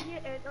 what? How do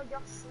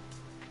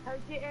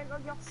you enter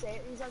your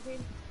settings again?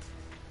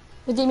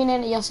 What do you mean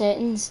enter your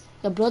settings?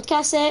 Your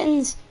broadcast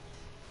settings?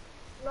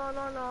 No,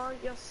 oh,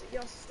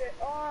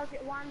 I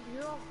get 1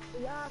 viewer.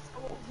 Yes, I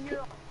want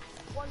viewer.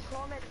 1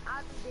 comment,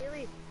 add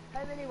daily.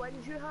 How many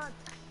wins you had?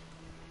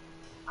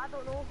 I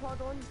don't know,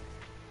 hold on.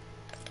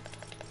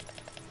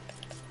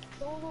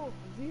 Solo,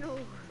 0.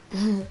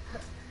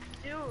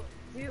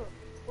 0.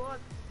 Squad,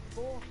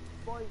 4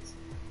 boys.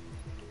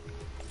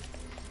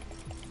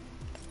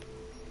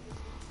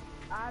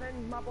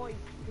 Aaron, my boy,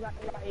 let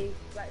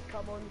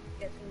come on,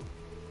 get some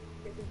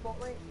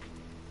Frtnite.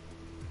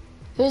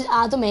 Who's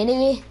Adam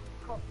anyway?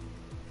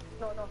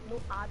 No, No,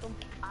 Adam.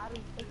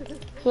 Adam.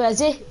 Who is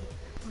he?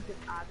 Fucking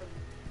Adam.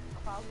 A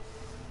pal.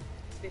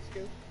 Stay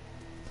school.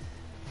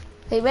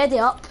 Right, ready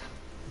up.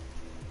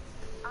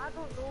 I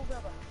don't know where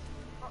the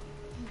fuck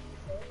these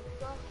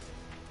settings are.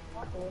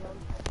 What on I'm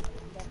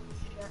fucking that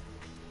shit.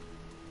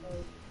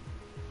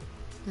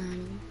 Uh,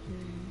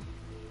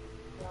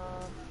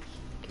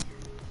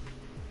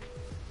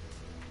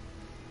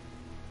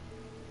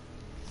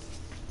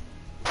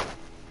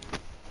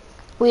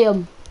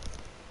 Liam.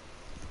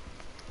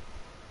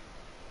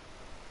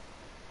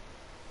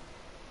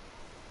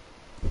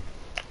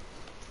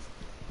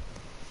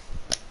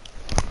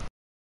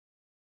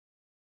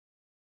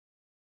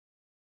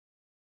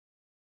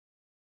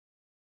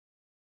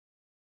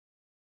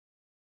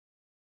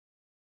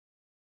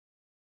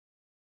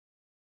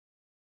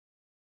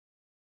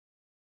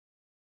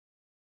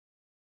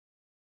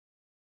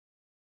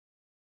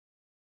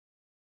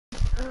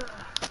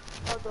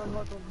 hold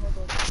on.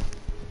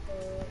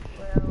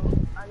 Well,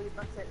 I need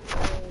my set to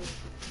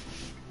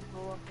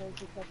more than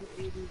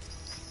 87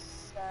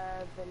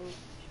 each.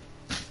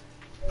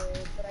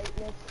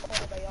 Brightness all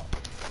the way up.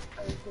 I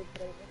need to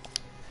brightness.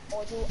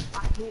 Although I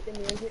hate the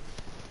music.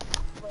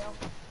 Well,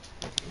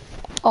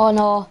 Oh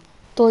no,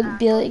 don't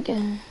be like...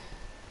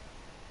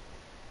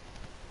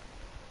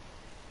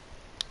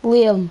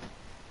 Liam,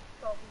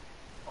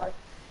 like,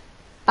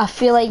 I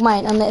feel like my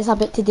internet's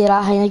about to do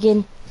that thing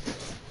again.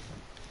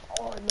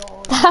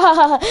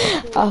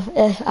 oh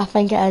no. I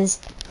think it is.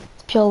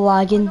 It's pure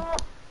lagging. Oh no,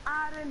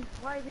 Aaron,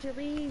 why did you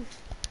leave?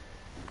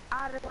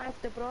 Aaron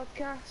left the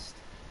broadcast.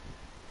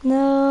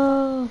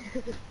 No.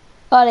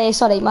 Alright,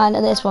 sorry, my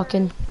internet's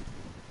working.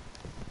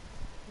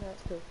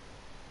 That's cool.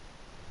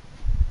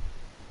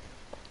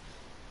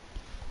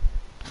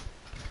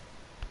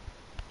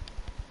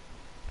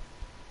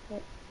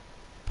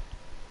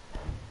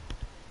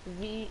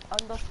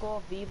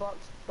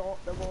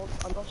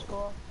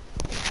 V_VBucks.theworld_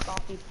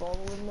 started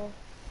following me.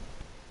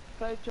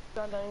 Proud to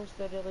announce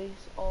the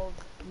release of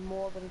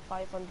more than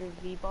 500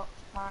 V-Bucks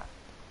pack.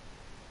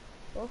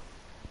 Oh,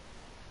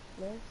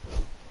 nice.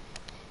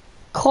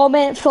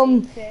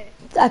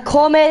 A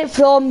comment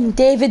from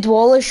David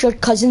Wallace, your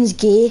cousin's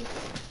gay.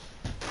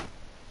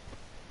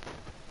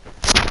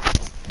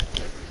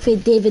 For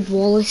David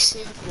Wallace.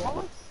 David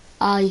Wallace?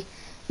 Aye.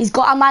 He's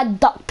got a mad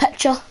duck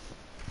picture.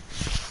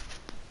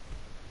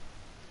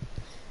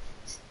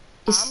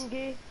 I'm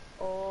gay.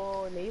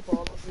 Oh, no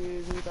bollocks,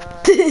 you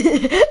that.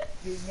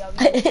 You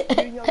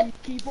young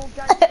keyboard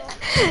gangster.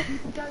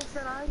 Keyboard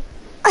gangster, aye.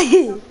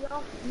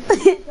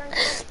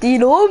 Do you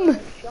know him?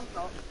 Shut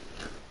up.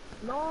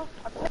 No,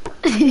 I don't.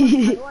 I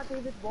know a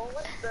David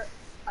Wallace, but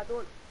I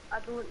don't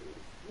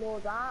know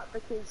that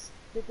because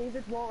the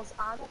David Wallace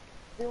channel,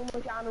 the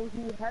only channel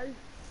he has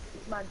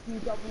is my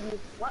DW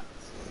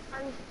Flips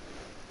thing.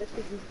 Just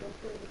because he's been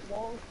through David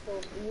Wallace, so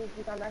he uses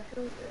his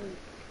initials and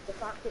the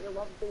fact that he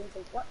loves doing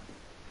some flips.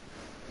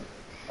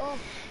 Oh,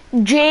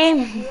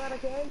 James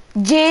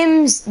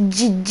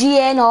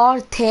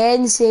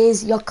GNR10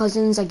 says your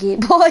cousin's a gay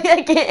boy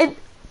again.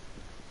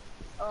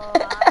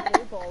 I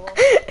know bollocks.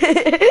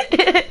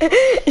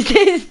 It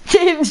says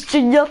James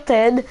Junior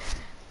 10.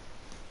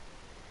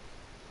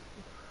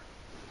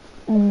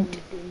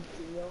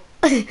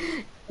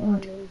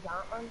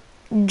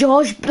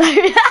 Josh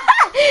Brown.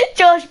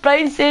 Josh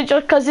Brown said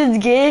your cousin's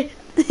gay.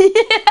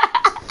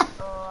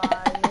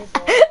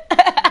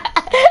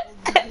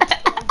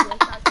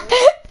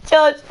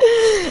 Josh.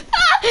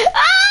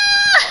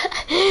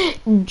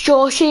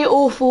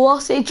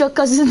 Joshy04 said your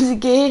cousin's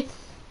gay.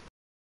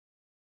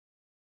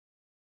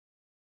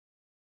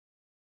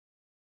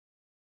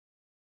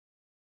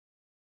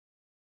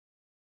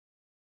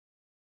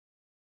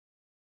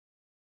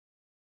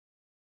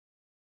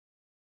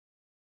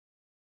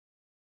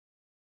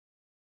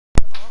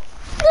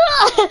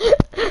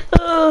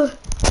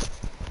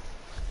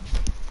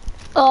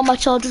 Oh, my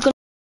charger's gonna.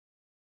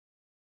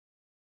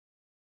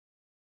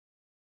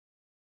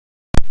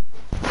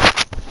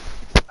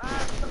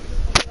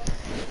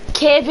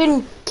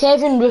 Kevin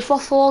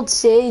Rutherford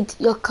said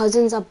your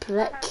cousin's a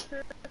prick.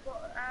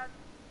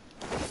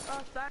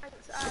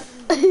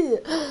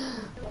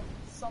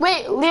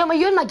 Wait, Liam, are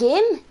you in my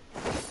game?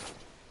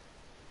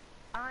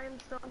 I'm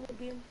still in the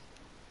game.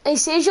 It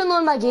says you're not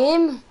in my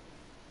game.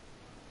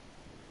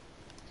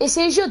 It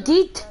says you're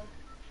dead.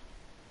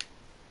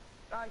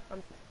 Aye,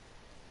 I'm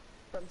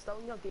still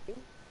in your game.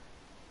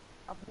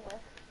 I've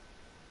left.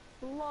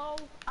 Lol,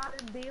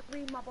 Aaron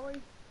Bailey, my boy.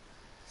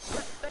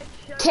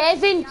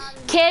 Kevin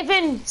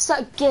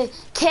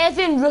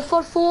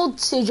Rutherford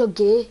says you're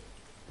gay.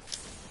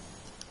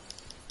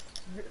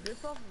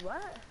 Rutherford,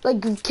 what?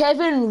 Like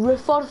Kevin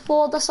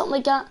Rutherford or something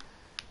like that.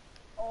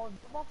 Oh,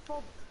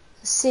 Rutherford.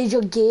 Says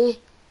you're gay.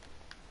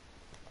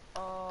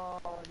 Oh,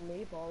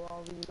 neighbor,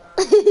 are we mad?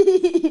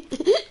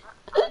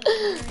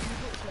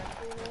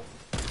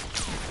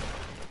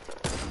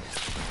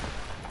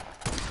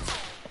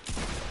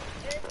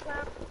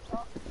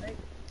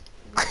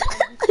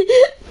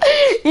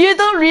 You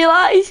don't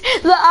realise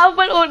that I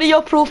went onto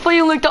your profile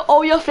and looked at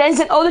all your friends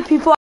and all the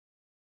people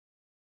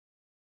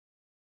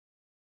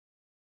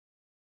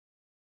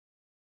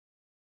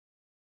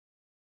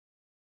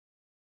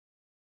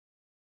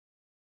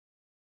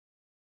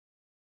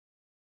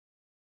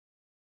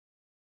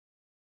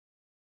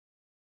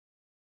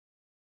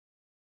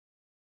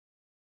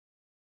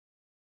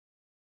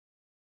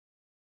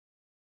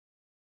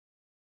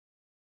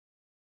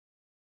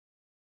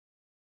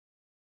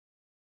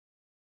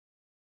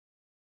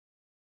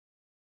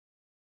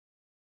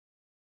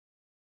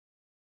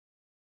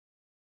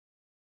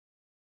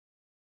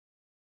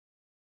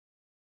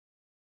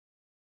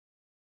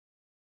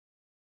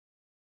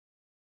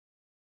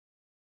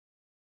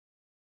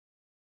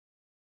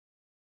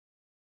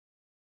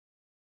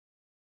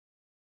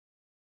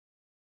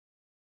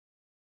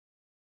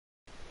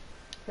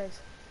because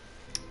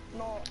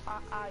no,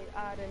 I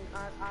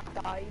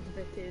died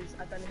because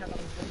I didn't have a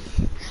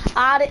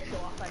Aaron, show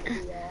up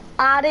into the.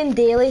 Aaron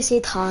Daly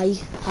said hi.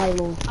 Hi,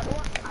 Lo. I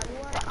know I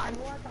died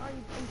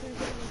into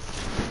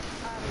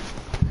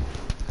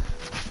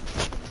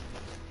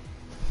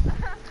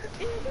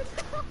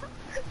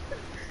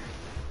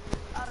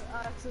I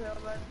actually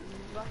remember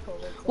my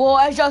comments.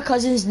 What is your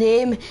cousin's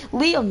name?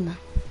 Liam.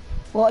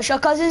 What's your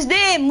cousin's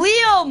name?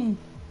 Liam!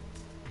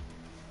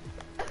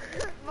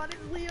 My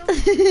name's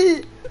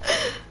Liam.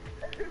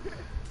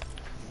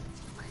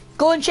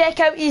 Go and check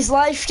out his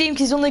live stream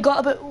because he's only got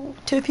about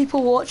 2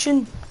 people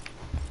watching. 2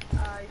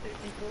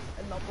 people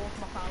and they're both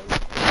my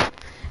pals.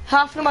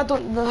 Half of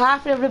them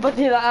half of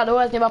everybody that I know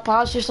is my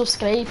pals just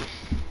subscribe.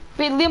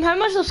 Wait, Liam, how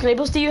much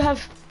subscribers do you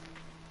have?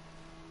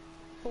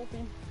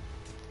 14.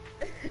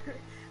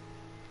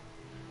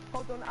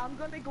 Hold on, I'm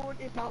gonna go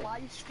into my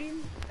live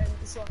stream and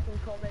so I can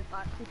comment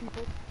back to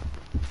people.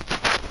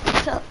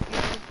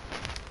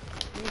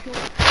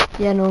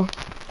 Yeah, no.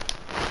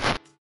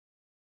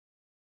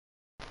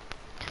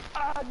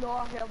 Ah, no,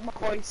 I heard my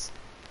voice.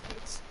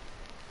 It's...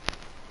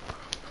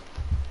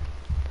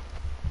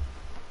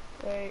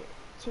 Right,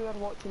 2 are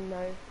watching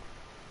now.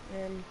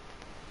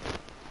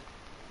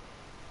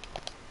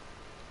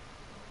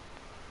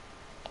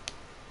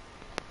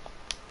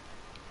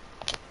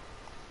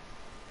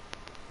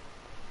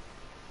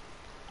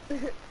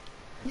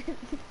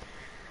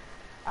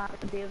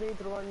 Daily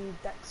drawing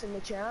dicks in the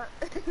chat.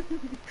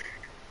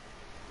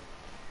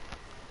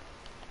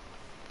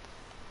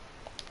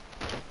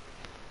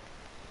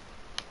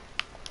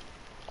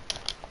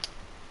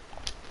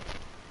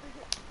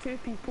 Two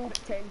people,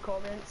 10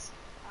 comments.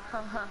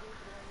 Haha.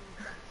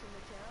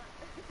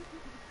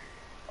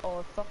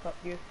 Oh, fuck up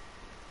you.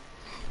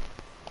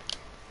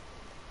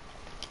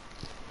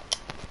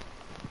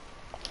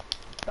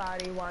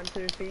 Barry, 1,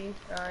 2, 3.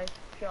 Aye,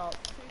 shut up.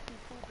 2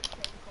 people, but 10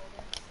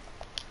 comments.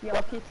 Your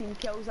lucky team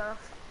kills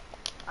off.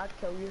 I'd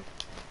kill you.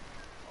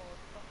 Oh,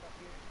 fuck up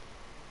you.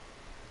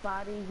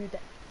 Barry, you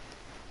dick.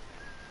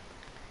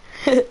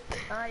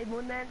 Aye,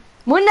 moon then.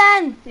 Moon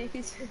then! Take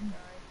his...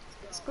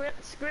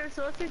 Square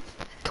sausage.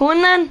 Come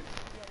on then. Your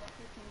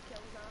lucky team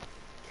kills off.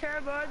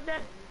 Come on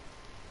then.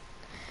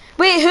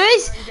 Wait,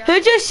 who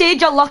just said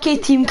your lucky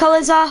team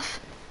colours off?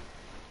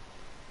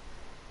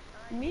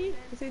 Me?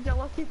 I said your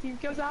lucky team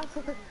kills off.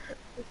 Square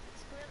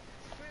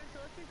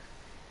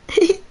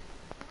sausage.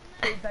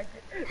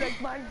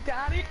 Big man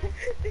Gary.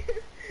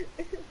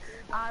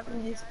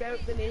 Adam, you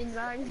spelt the name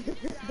wrong.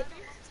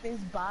 His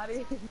name's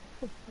Barry.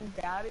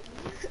 Gary.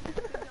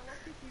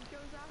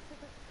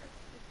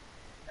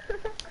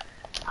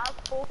 I have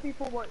 4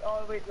 people watching.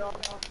 Oh wait, no,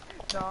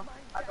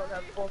 I don't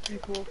have 4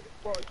 people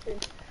watching.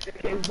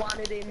 One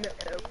of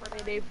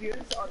their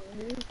views on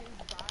me.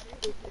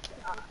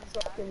 So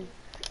I can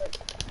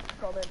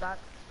comment back.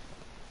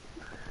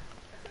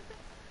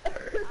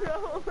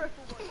 No.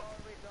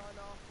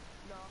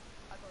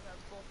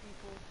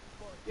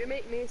 You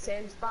make me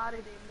sense, Barry.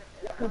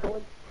 You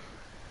don't.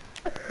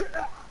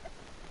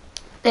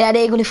 Yeah, I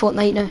ain't going to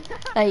Frtnite now.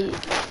 Right.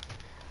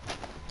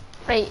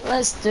 Right,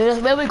 let's do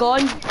this. Where we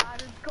going?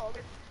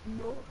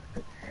 No.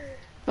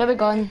 Where we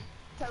going?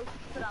 Tell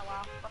for a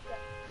laugh.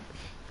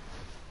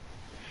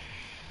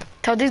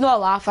 Tildy's not a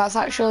laugh, that's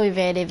actually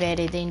very,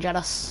 very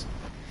dangerous.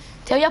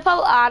 Tell your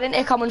pal Aaron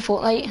to come on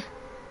Frtnite.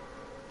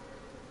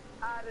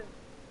 Aaron,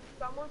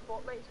 come on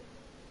Frtnite.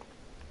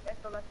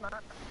 After this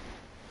match.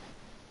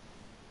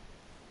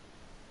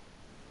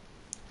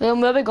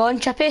 Where we going,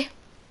 Chippy?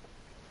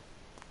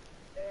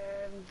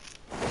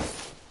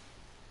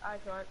 I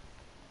can't.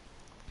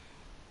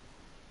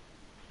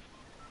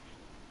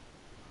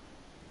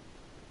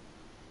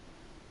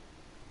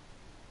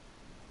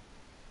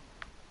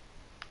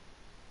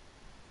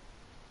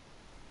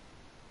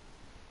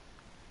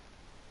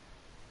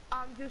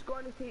 I'm just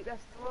going to take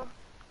this door.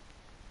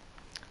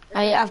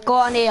 Right, I've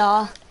got an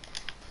AR.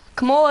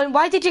 Come on,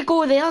 why did you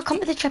go there? Come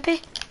to the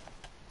Chippy.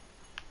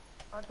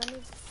 I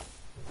didn't.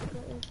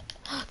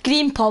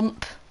 Green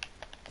pump.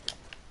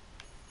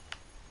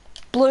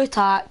 Blue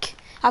tack.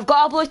 I've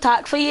got a blue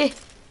tack for you.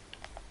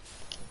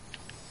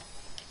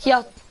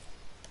 Here.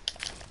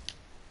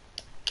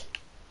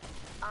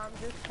 I'm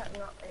just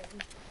picking up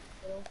easy.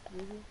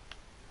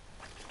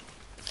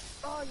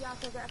 Oh yeah, I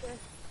got this.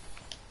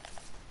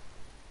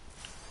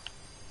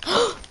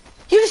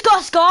 You just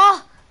got a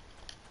scar?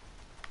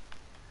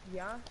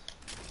 Yeah.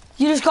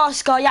 You just got a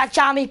scar, yeah,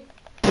 jammy.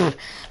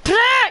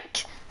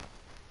 Prick!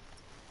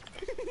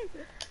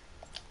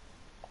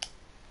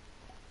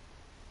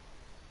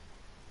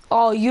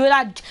 Oh, you're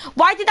a...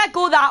 Why did I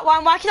go that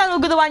one? Why can I not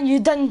go the one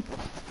you done?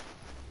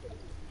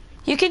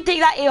 You can take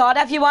that AR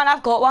if you want,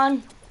 I've got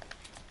one.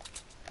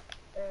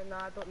 No,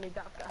 I don't need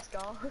that, I've got a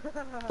scar.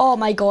 Oh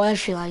my god, I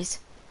just realised.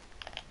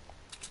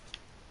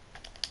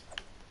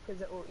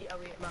 Because it will eat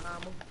away at my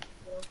ammo.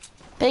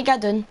 Big I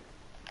done.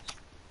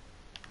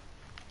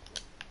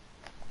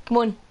 Come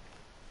on.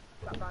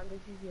 Got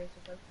bandages here,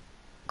 so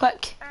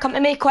Quick, come to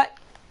me, quick.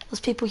 There's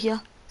people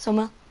here,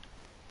 somewhere.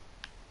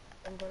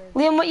 I'm gonna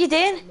Liam, what you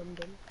doing? them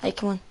down. Right,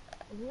 come on.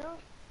 Here?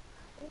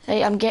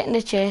 Right, I'm getting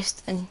the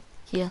chest in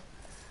here.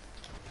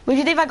 Would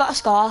you think I got a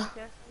scar?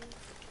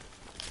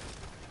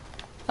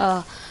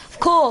 Of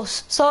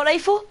course. Assault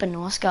rifle, but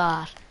no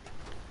scar.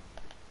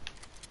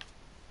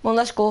 Well,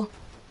 let's go.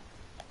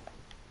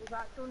 There's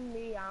actually no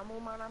ammo,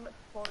 man. I'm at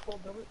 44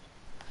 bullets.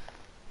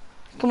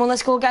 Come on,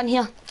 let's go get in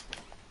here.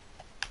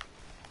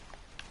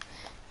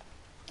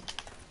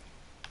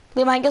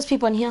 Liam, I think there's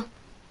people in here.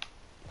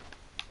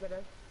 There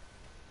is.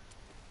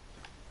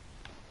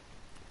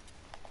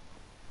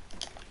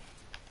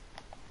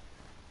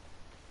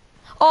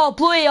 Oh,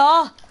 blue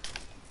AR.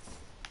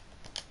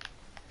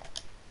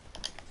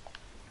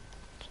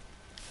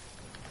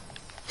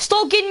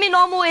 Stop getting me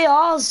normal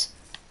ARs.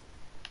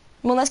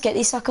 Come on, let's get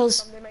these suckers.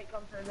 Somebody might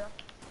come through there.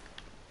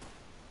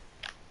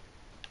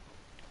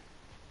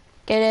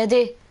 Get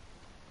ready.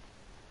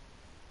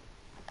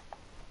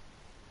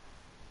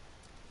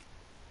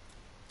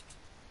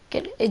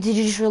 Did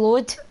you just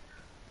reload?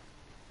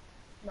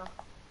 No.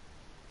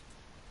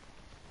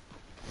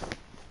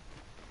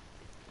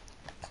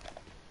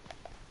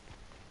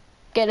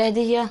 Get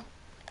ready here.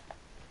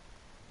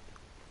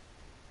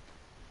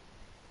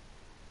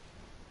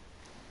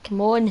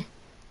 Come on.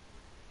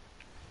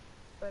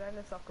 We're in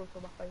a circle, so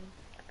we're fine.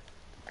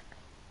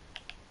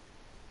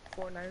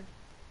 4 now.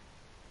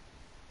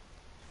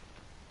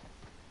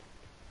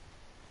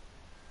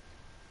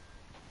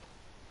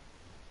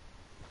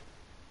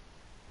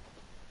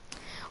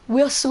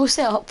 We're so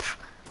set up.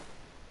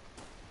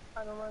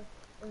 I don't know.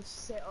 I'm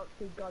set up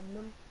to gun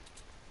them.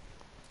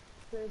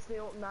 As soon as they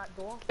open that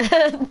door.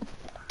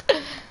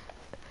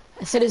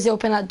 As soon as they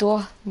open that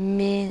door,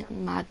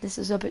 madness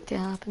is about to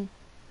happen.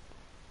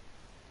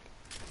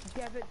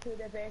 Give it to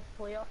the best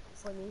player,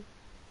 it's like me.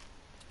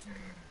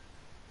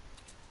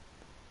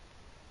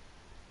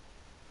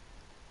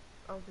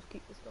 I'll just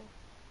keep this door.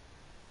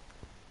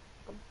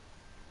 Come.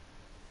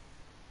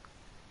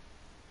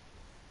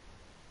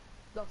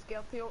 They're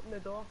scared to open the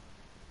door.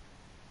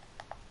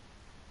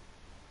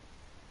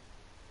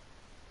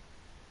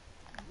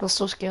 They're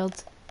so scared.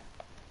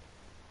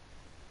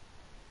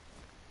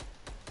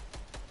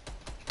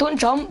 Don't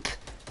jump.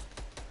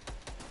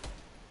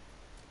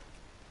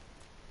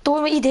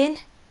 Don't what you doing?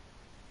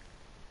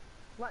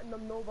 Letting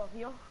them know we're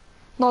here.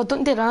 No,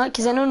 don't do that,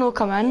 because I know they'll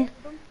come in.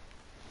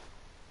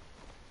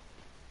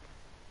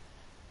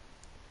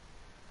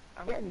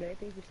 I'm getting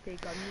ready, just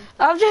take gun me.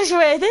 I'm just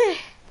ready.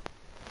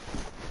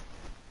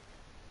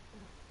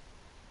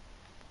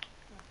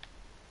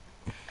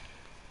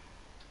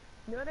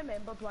 Now I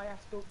remembered why I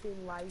stopped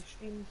doing live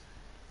streams.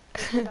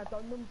 Because I'd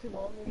done them too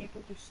long and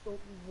people just stopped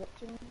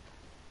watching them.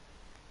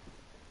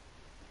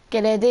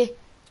 Get ready.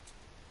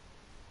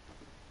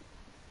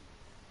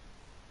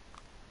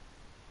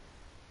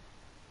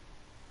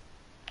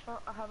 Oh,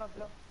 I have a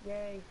viewer.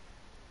 Yay.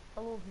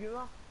 Hello,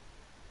 viewer.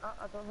 Oh,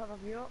 I don't have a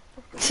viewer.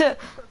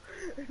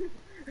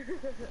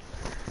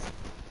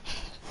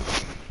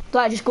 Do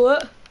I just go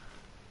out?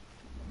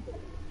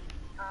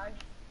 Aye.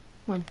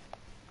 One.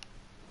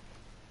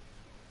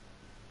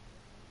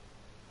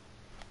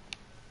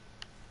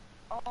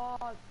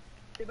 Oh,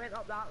 they went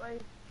up that way.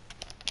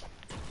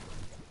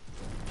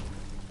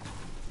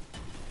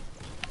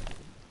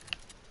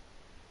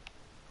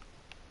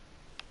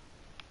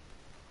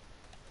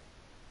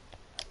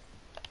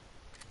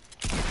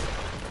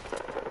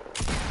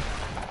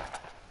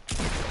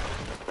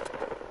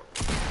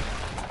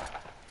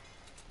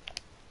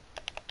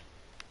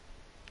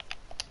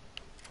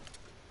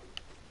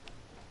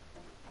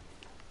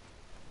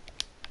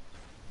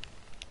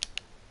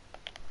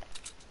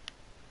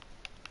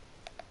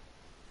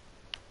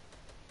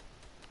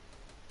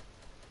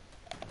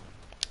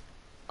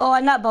 Oh,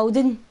 in that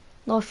building,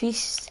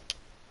 northeast.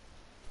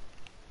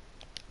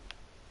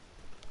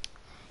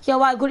 Yeah,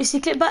 what, go to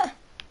secret bit?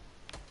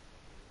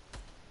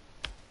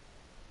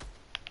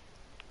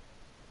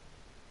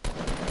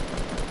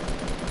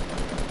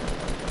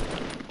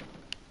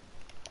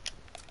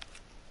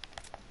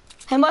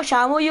 How much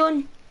ammo you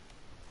on?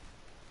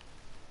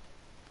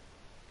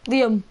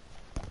 Liam,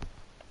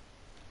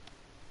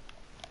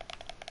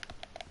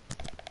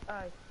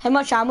 Aye. how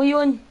much ammo you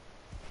on?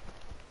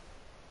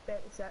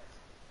 36.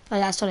 Oh,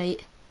 that's alright.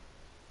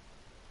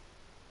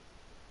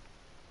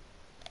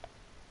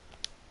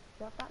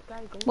 Where'd that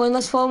guy go? Well,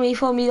 let's follow me,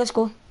 let's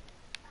go.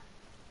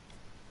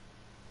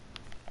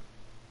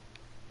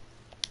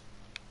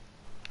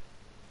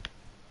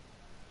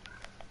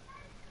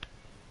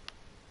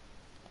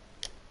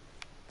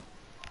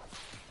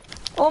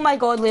 Oh my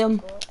god,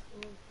 Liam.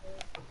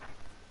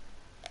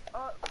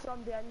 Oh,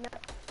 somebody in there.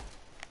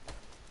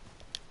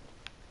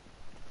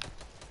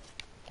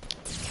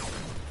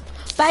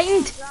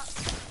 Bind!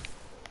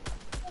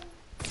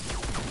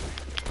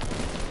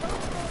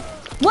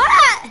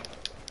 What?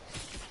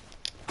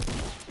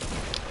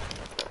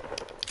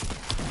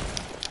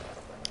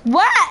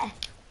 What?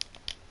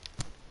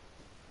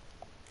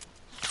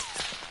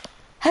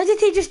 How did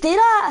he just do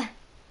that?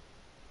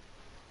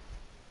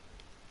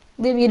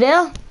 Liam, you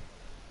there?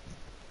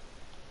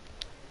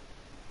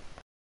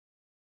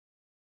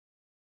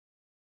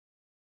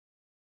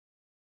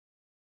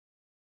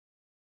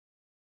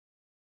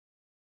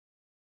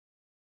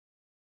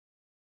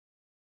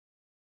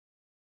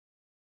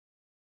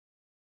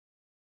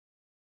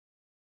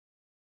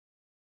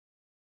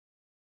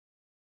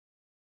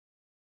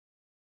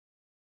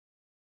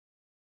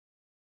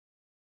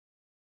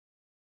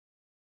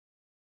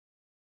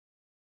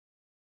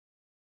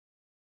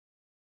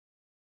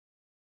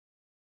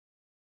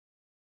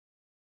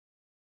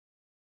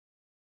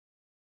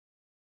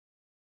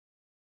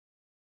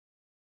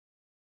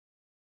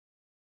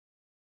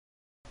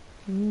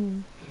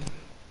 Mm.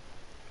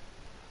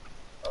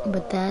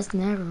 But that's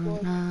never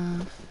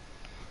enough.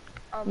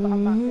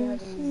 I'm back to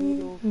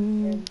having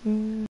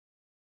 0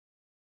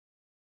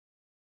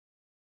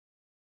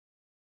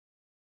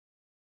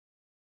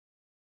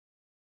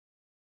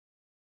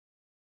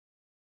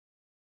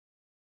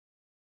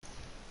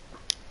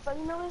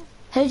 Finally,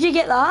 How did you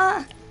get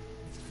that?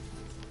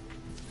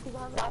 because I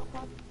have the battle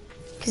pass.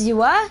 Cause you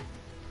what?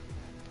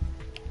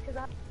 Because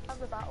I have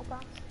the battle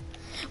pass.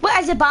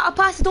 What is a battle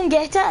pass? I don't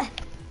get it.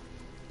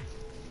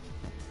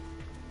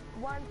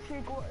 Once you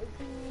go to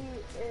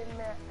see in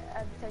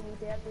every time you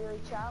do a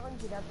daily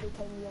challenge and every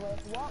time you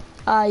level up,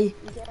 Aye,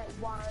 you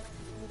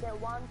get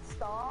one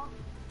star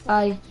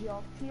aye, towards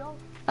your tier,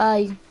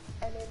 aye,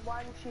 and then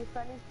once you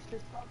finish the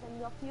stuff in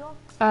your tier,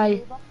 aye, you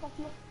move up a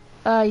tier,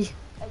 aye,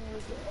 and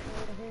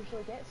you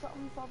usually get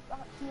something for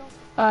that tier.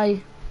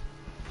 aye.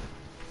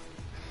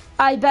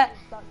 Aye, but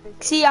That's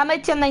basically see, I'm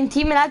at tier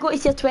 19. When I go to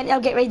tier 20, I'll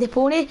get Ride the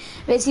Pony.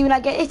 But see, when I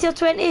get to tier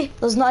 20,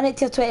 there's nothing at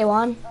tier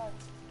 21.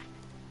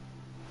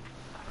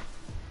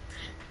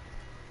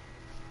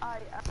 I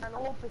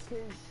know because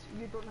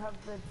you don't have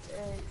the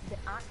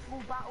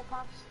actual battle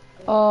pass.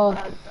 Oh,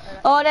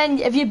 oh, then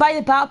if you buy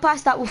the battle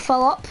pass, that will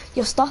fill up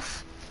your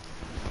stuff.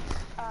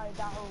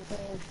 That'll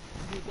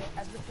you get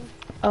everything.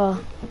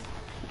 Oh,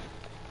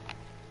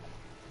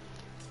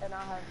 And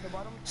I have the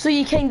bottom. so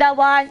you kinda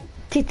want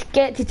to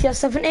get to tier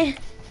 70?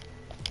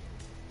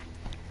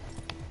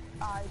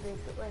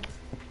 Basically.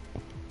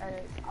 And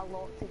it's a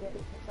lot to get to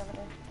 70.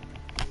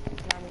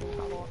 And I mean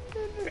a lot.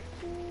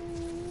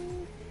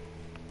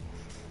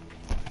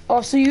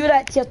 Oh, so you're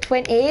at tier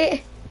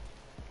 28?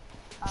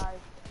 But I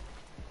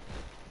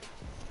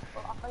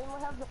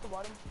finally have the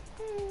bottom.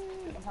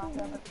 I'm happy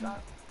about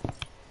that.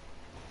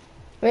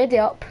 Ready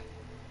up.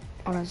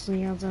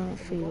 Honestly, I don't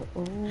feel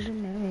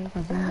ordinary.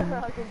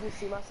 I can just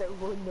see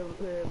myself on the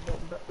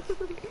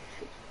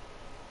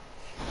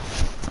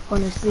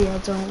Honestly, I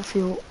don't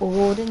feel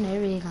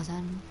ordinary because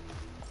I'm...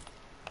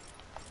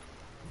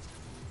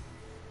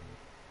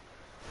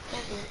 We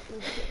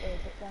need to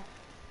edit this.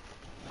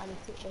 I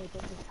need to edit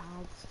the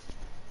tags.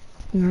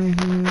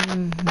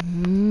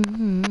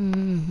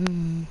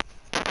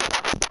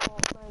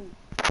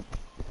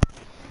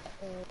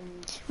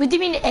 Fortnite. What do you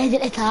mean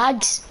edit the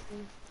tags?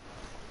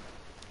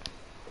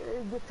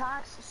 The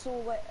tags, so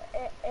like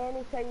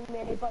anytime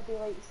anybody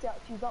like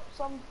searches up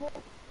something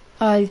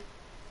Aye.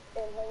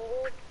 in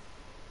Hungary,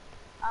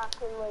 I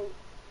can like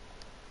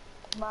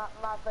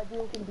my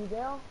video can be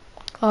there.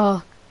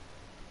 Oh.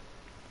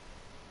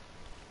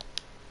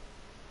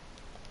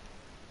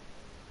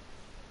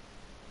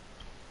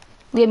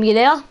 Liam, you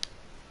there?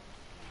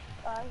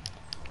 Aye.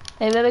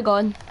 Hey, where we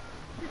going?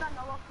 Did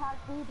another tag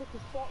too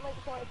because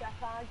Fortnite wanted a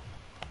tag.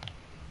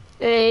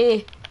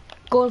 Hey,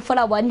 going for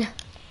a win.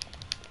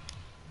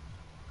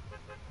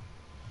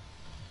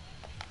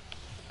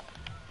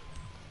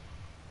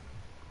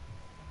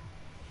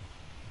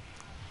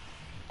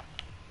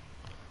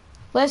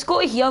 Let's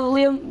go to here,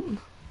 Liam.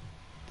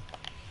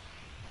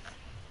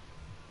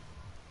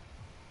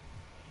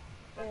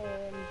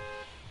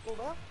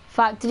 Over.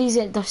 Factories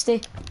at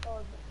Dusty.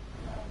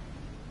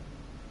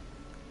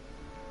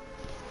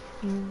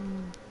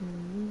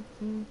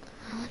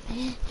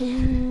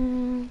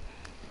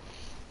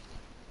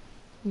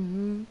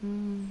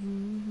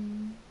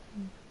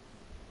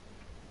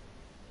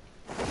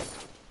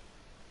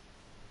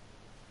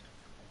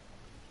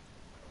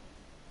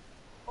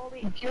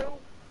 Wait, Jewel.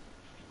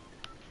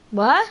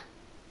 What?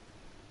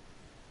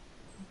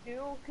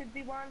 Jewel could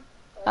be one.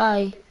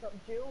 Aye.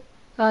 Jewel.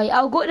 Aye,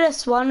 I'll go to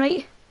this one,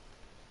 right?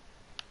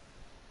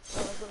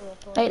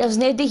 Right, there's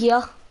nobody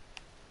here.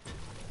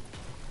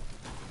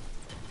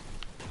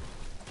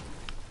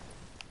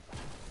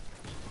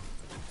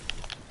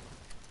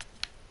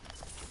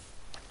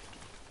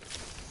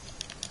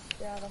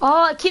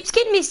 Oh, it keeps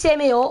getting me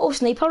semi-auto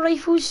sniper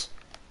rifles.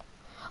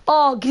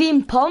 Oh,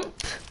 green pump.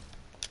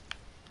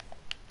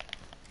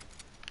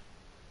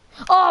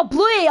 Oh,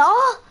 blue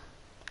AR.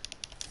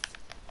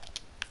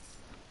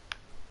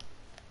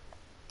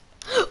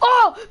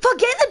 Oh,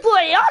 forget the blue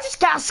AR, just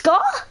get a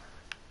scar.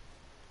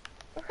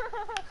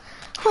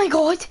 Oh my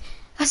god,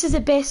 this is the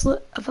best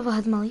loot I've ever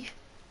had in my life.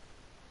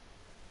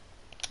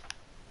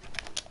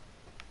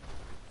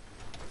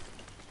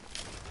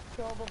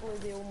 Probably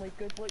the only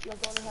good loot you're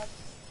gonna have.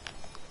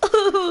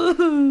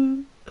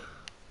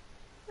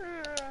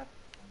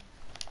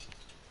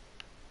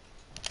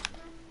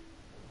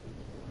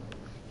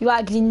 You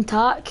want a green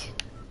tack?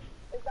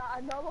 Is that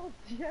another?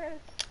 Yes.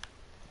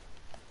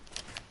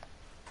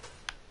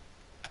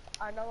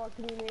 Another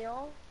green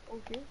AR?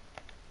 Okay.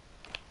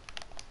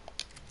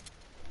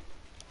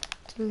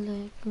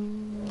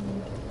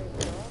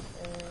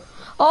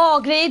 Oh,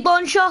 grenade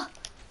launcher.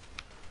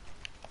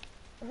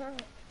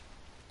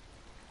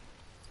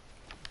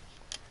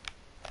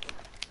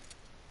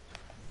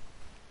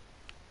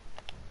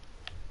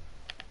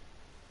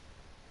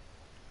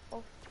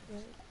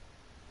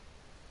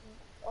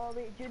 Oh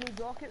wait, do you need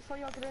rockets for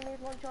your grenade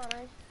launcher,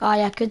 right?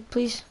 Aye, I could,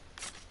 please.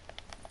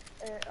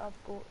 I've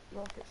got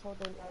rockets, hold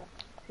on.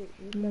 take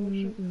these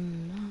mini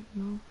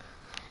No.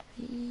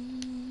 Here,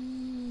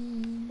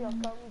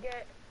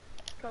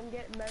 come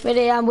get mini.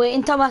 Wait, I'm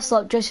waiting till my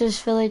slip juice is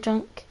fully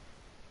drunk.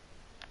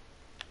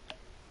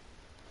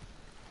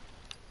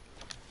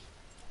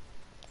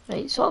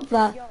 Right, swap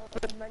that. Your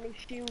mini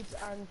shields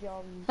and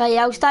your... Right,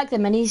 I'll stack the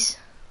minis.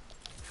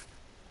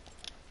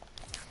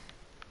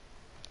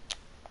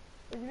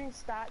 What do you mean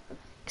stack?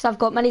 Because I've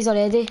got minis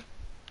already.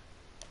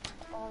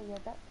 Oh, yeah,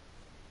 that.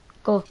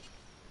 Go.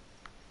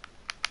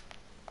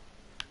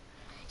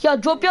 Here,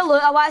 drop your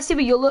loot. I want to see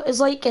what your loot is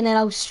like, and then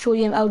I'll show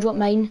you. I'll drop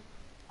mine.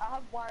 I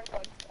have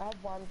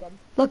one gun.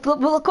 Look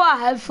what I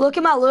have. Look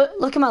at my loot.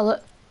 Look at my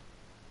loot.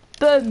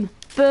 Boom,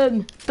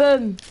 boom,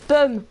 boom,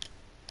 boom,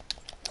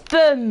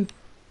 boom.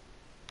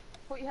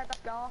 What you had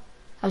that guy?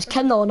 I was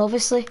kidding on,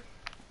 obviously.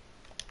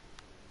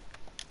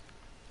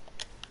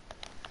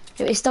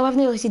 But we still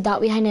haven't looted that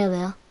behind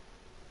there.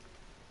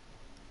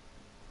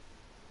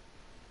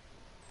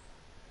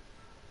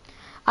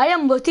 I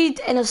am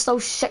looted and there's still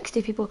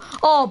 60 people.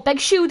 Oh, big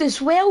shield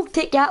as well.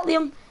 Take that,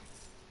 Liam.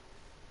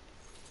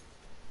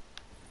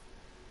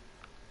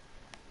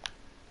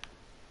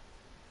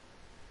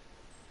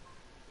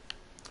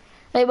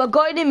 Right, we're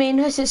going to the main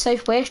house at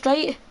southwest,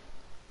 right?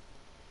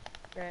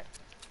 Right.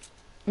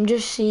 I'm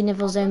just seeing if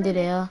there's anybody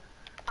there.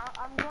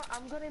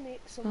 I'm gonna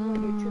make some more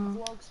YouTube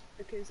vlogs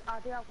because I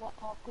do a lot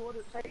of hardcore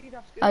outside of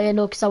school. Oh, yeah,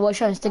 no, because I watch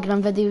your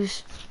Instagram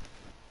videos.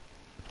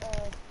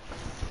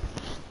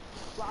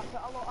 Well, I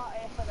put a lot of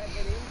effort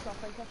into them, so I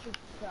think I should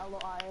put a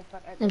lot of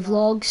effort into The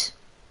vlogs.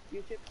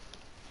 YouTube.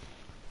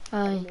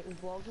 Aye. Making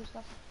vlogs and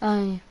stuff.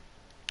 Aye.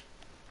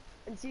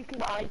 And see,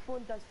 my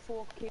iPhone does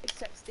 4K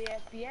 60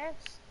 FPS.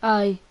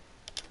 Aye.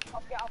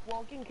 I've got a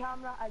vlogging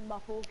camera in my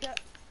pocket.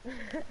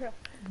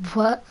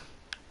 What?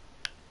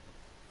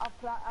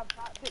 I've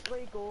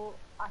practically got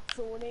a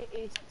Sony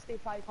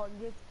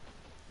A6500 in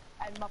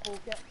my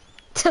pocket.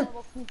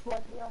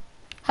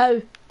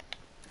 How?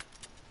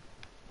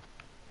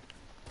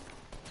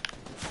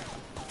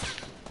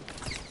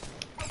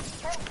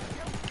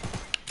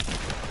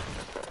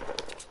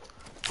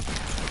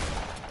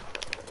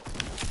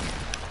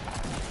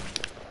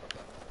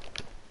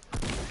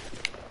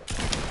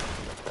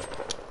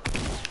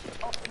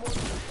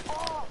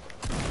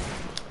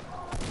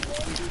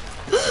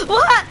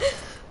 What?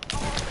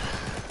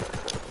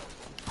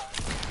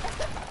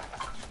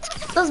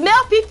 There's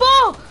more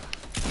people!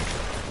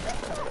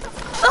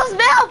 There's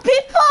more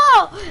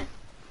people!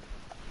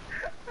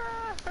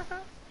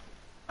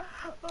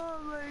 Oh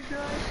my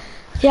god.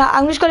 Yeah,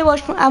 I'm just gonna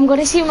watch. I'm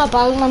gonna see my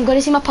pal. I'm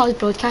gonna see my pal's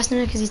broadcasting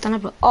now because he's done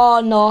a.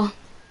 Oh no.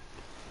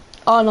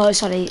 Oh no,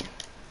 it's alright.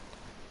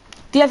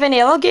 Do you have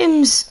any other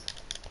games?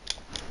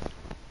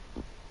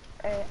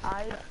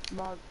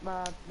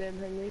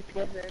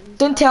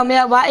 Don't tell me.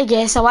 I want to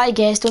guess.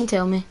 Don't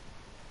tell me.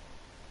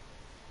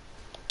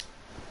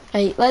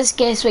 Right, let's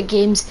guess what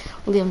games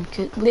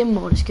Liam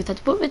Morris could have.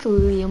 What would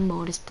Liam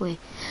Morris play?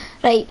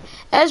 Right,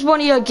 is one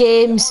of your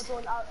games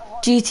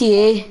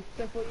GTA?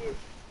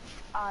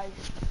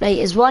 Right,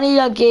 is one of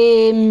your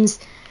games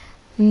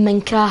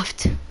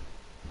Minecraft?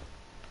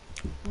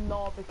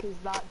 No, because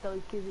that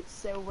deleted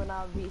itself when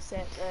I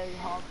reset the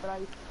hard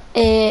drive.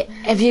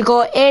 Have you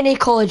got any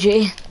Call of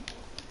Duty?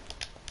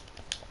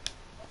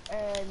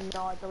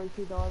 No, I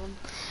deleted all of them.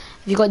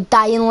 Have you got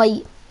Dying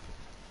Light?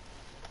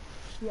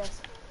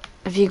 Yes.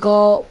 Have you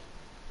got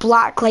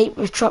Blacklight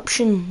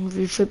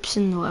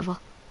Retribution, whatever?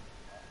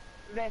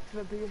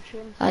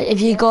 Retribution. Have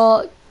you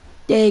got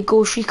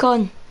Ghost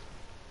Recon?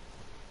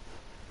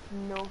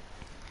 No.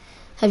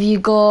 Have you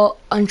got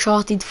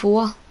Uncharted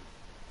 4?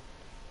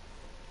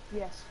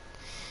 Yes.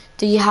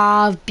 Do you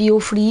have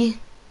BO3?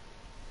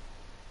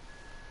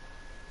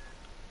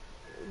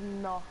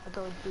 No, I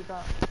don't do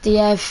that. Do you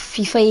have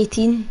FIFA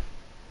 18?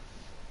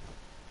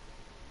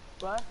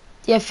 What?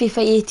 Do you have FIFA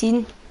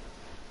 18?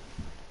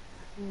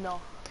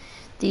 No.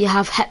 Do you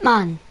have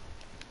Hitman?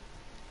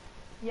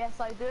 Yes,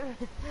 I do.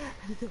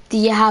 Do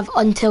you have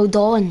Until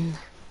Dawn?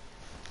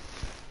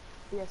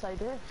 Yes, I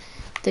do.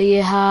 Do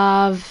you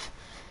have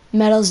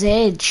Mirror's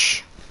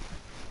Edge?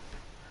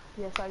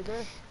 Yes, I do.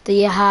 Do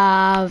you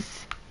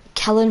have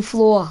Killing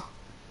Floor?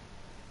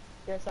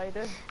 Yes, I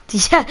do. Do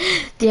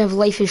you have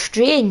Life is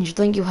Strange?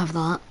 Don't you have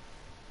that?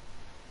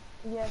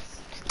 Yes.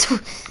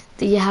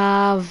 Do you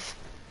have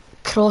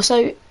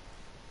Crossout?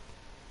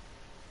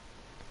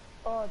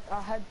 Oh,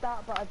 I had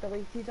that, but I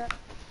deleted it.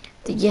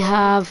 Do you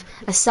have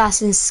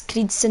Assassin's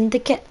Creed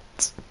Syndicate?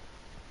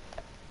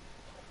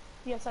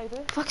 Yes, I do.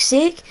 Fuck's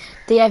sake.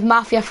 Do you have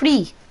Mafia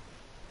 3?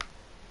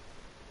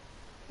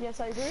 Yes,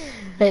 I do.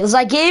 Right, there's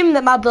a game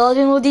that my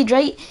brother downloaded,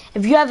 right?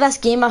 If you have this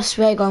game, I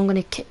swear to God, I'm going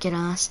to kick your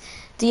ass.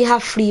 Do you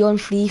have free on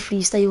free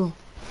freestyle?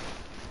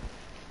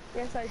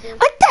 Yes, I do.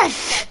 What the I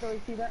f?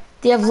 deleted it.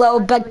 Do you have Little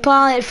Big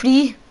Planet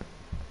free?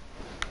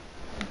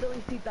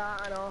 Deleted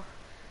that and all.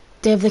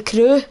 Do you have The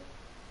Crew?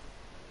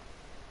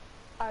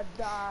 I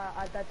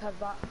did have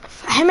that.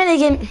 How many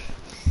games?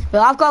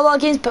 Well, I've got a lot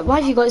of games, but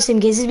why have you got the same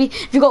games as me?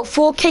 Have you got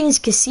Four Kings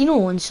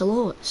Casino and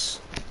slots?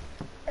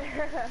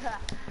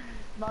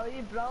 My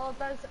wee brother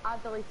does. I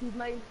deleted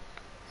mine.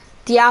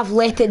 Do you have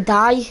Let It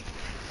Die?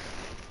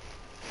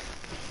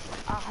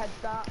 I had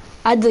that.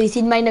 I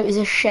deleted mine, it was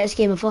the shittest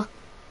game ever.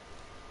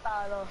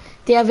 I know.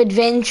 Do you have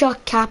Adventure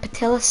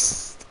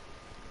Capitalist?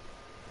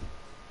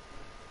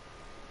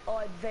 Oh,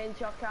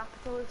 Adventure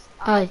Capitalist.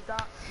 Aye. I had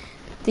that.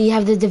 Do you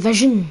have The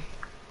Division?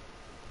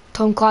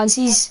 Tom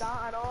Clancy's? That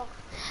I know.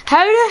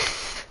 How the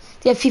f...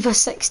 Do you have FIFA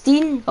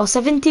 16 or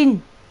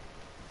 17?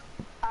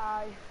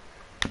 Aye.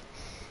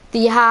 Do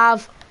you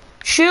have...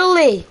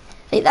 Surely,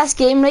 like this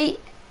game, right?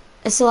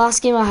 It's the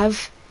last game I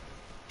have.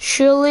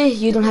 Surely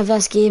you don't have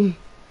this game.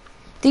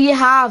 Do you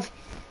have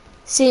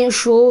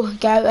Saints Row,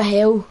 Get Out of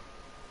Hell?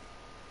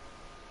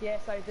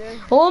 Yes, I do.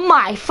 Oh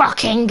my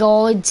fucking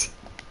god.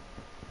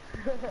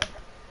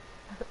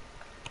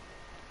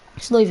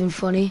 It's not even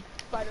funny.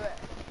 By the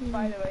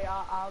way,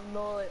 I'm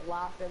not like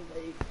laughing,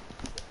 like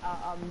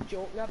I'm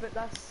joking about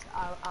this.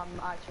 I'm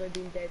actually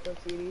being dead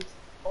serious.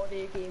 All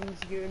the games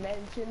you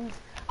mentioned,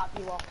 I've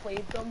either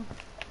played them,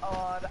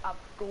 or I've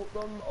got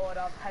them, or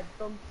I've had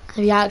them.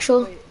 Have you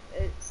actual? Like,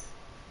 it's,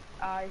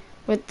 aye.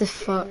 What the You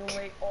fuck? know,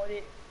 like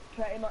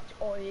pretty much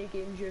all the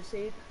games you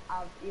said,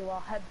 I've either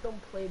had them,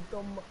 played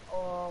them,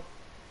 or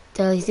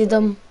Deleted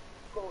them.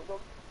 got them.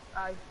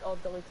 Aye, or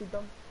deleted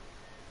them.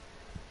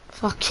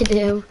 Fucking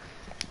hell.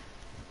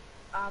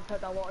 I've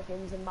had a lot of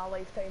games in my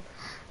lifetime.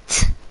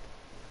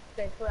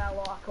 Definitely a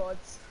lot of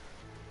CODs.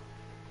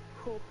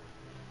 Whew.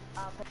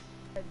 I've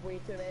had way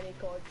too many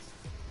CODs.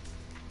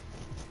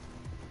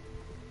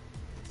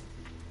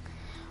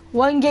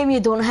 One game you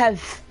don't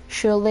have,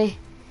 surely.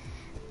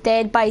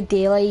 Dead by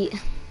Daylight.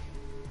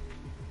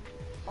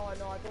 Oh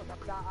no, I don't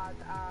have that.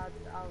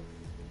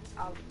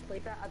 I've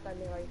played it, I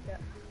didn't like it.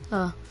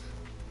 Oh.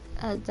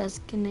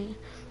 Disconnect.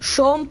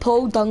 Sean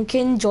Paul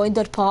Duncan joined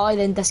our party,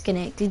 then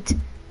disconnected.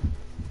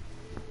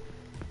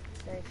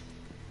 Nice.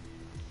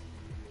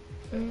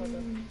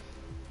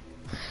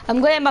 I'm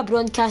going to end my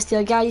broadcast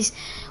here, guys.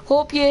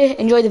 Hope you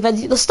enjoyed the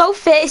video. There's still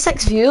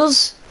 36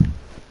 viewers.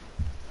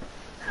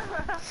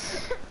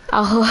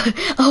 I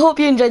hope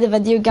you enjoyed the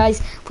video,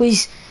 guys.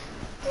 Please,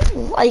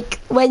 like,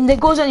 when it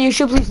goes on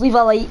YouTube, please leave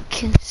a like.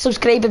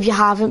 Subscribe if you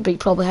haven't, but you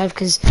probably have,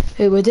 because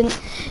who wouldn't?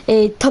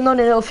 Turn on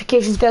the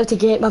notifications bell to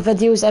get my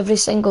videos every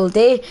single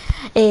day.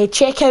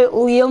 Check out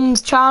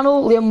Liam's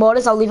channel, Liam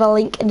Morris. I'll leave a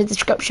link in the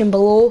description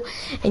below.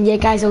 And yeah,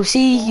 guys, I'll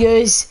see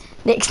yous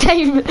next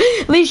time.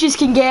 At least you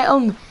can get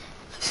them.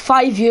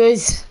 5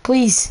 views,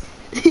 please.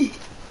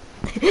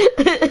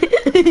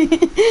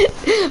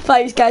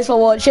 Thanks, guys, for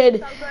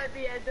watching.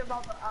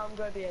 I'm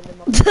going to be ending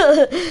my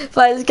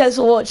Thanks, guys,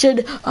 for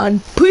watching,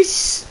 and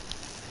peace.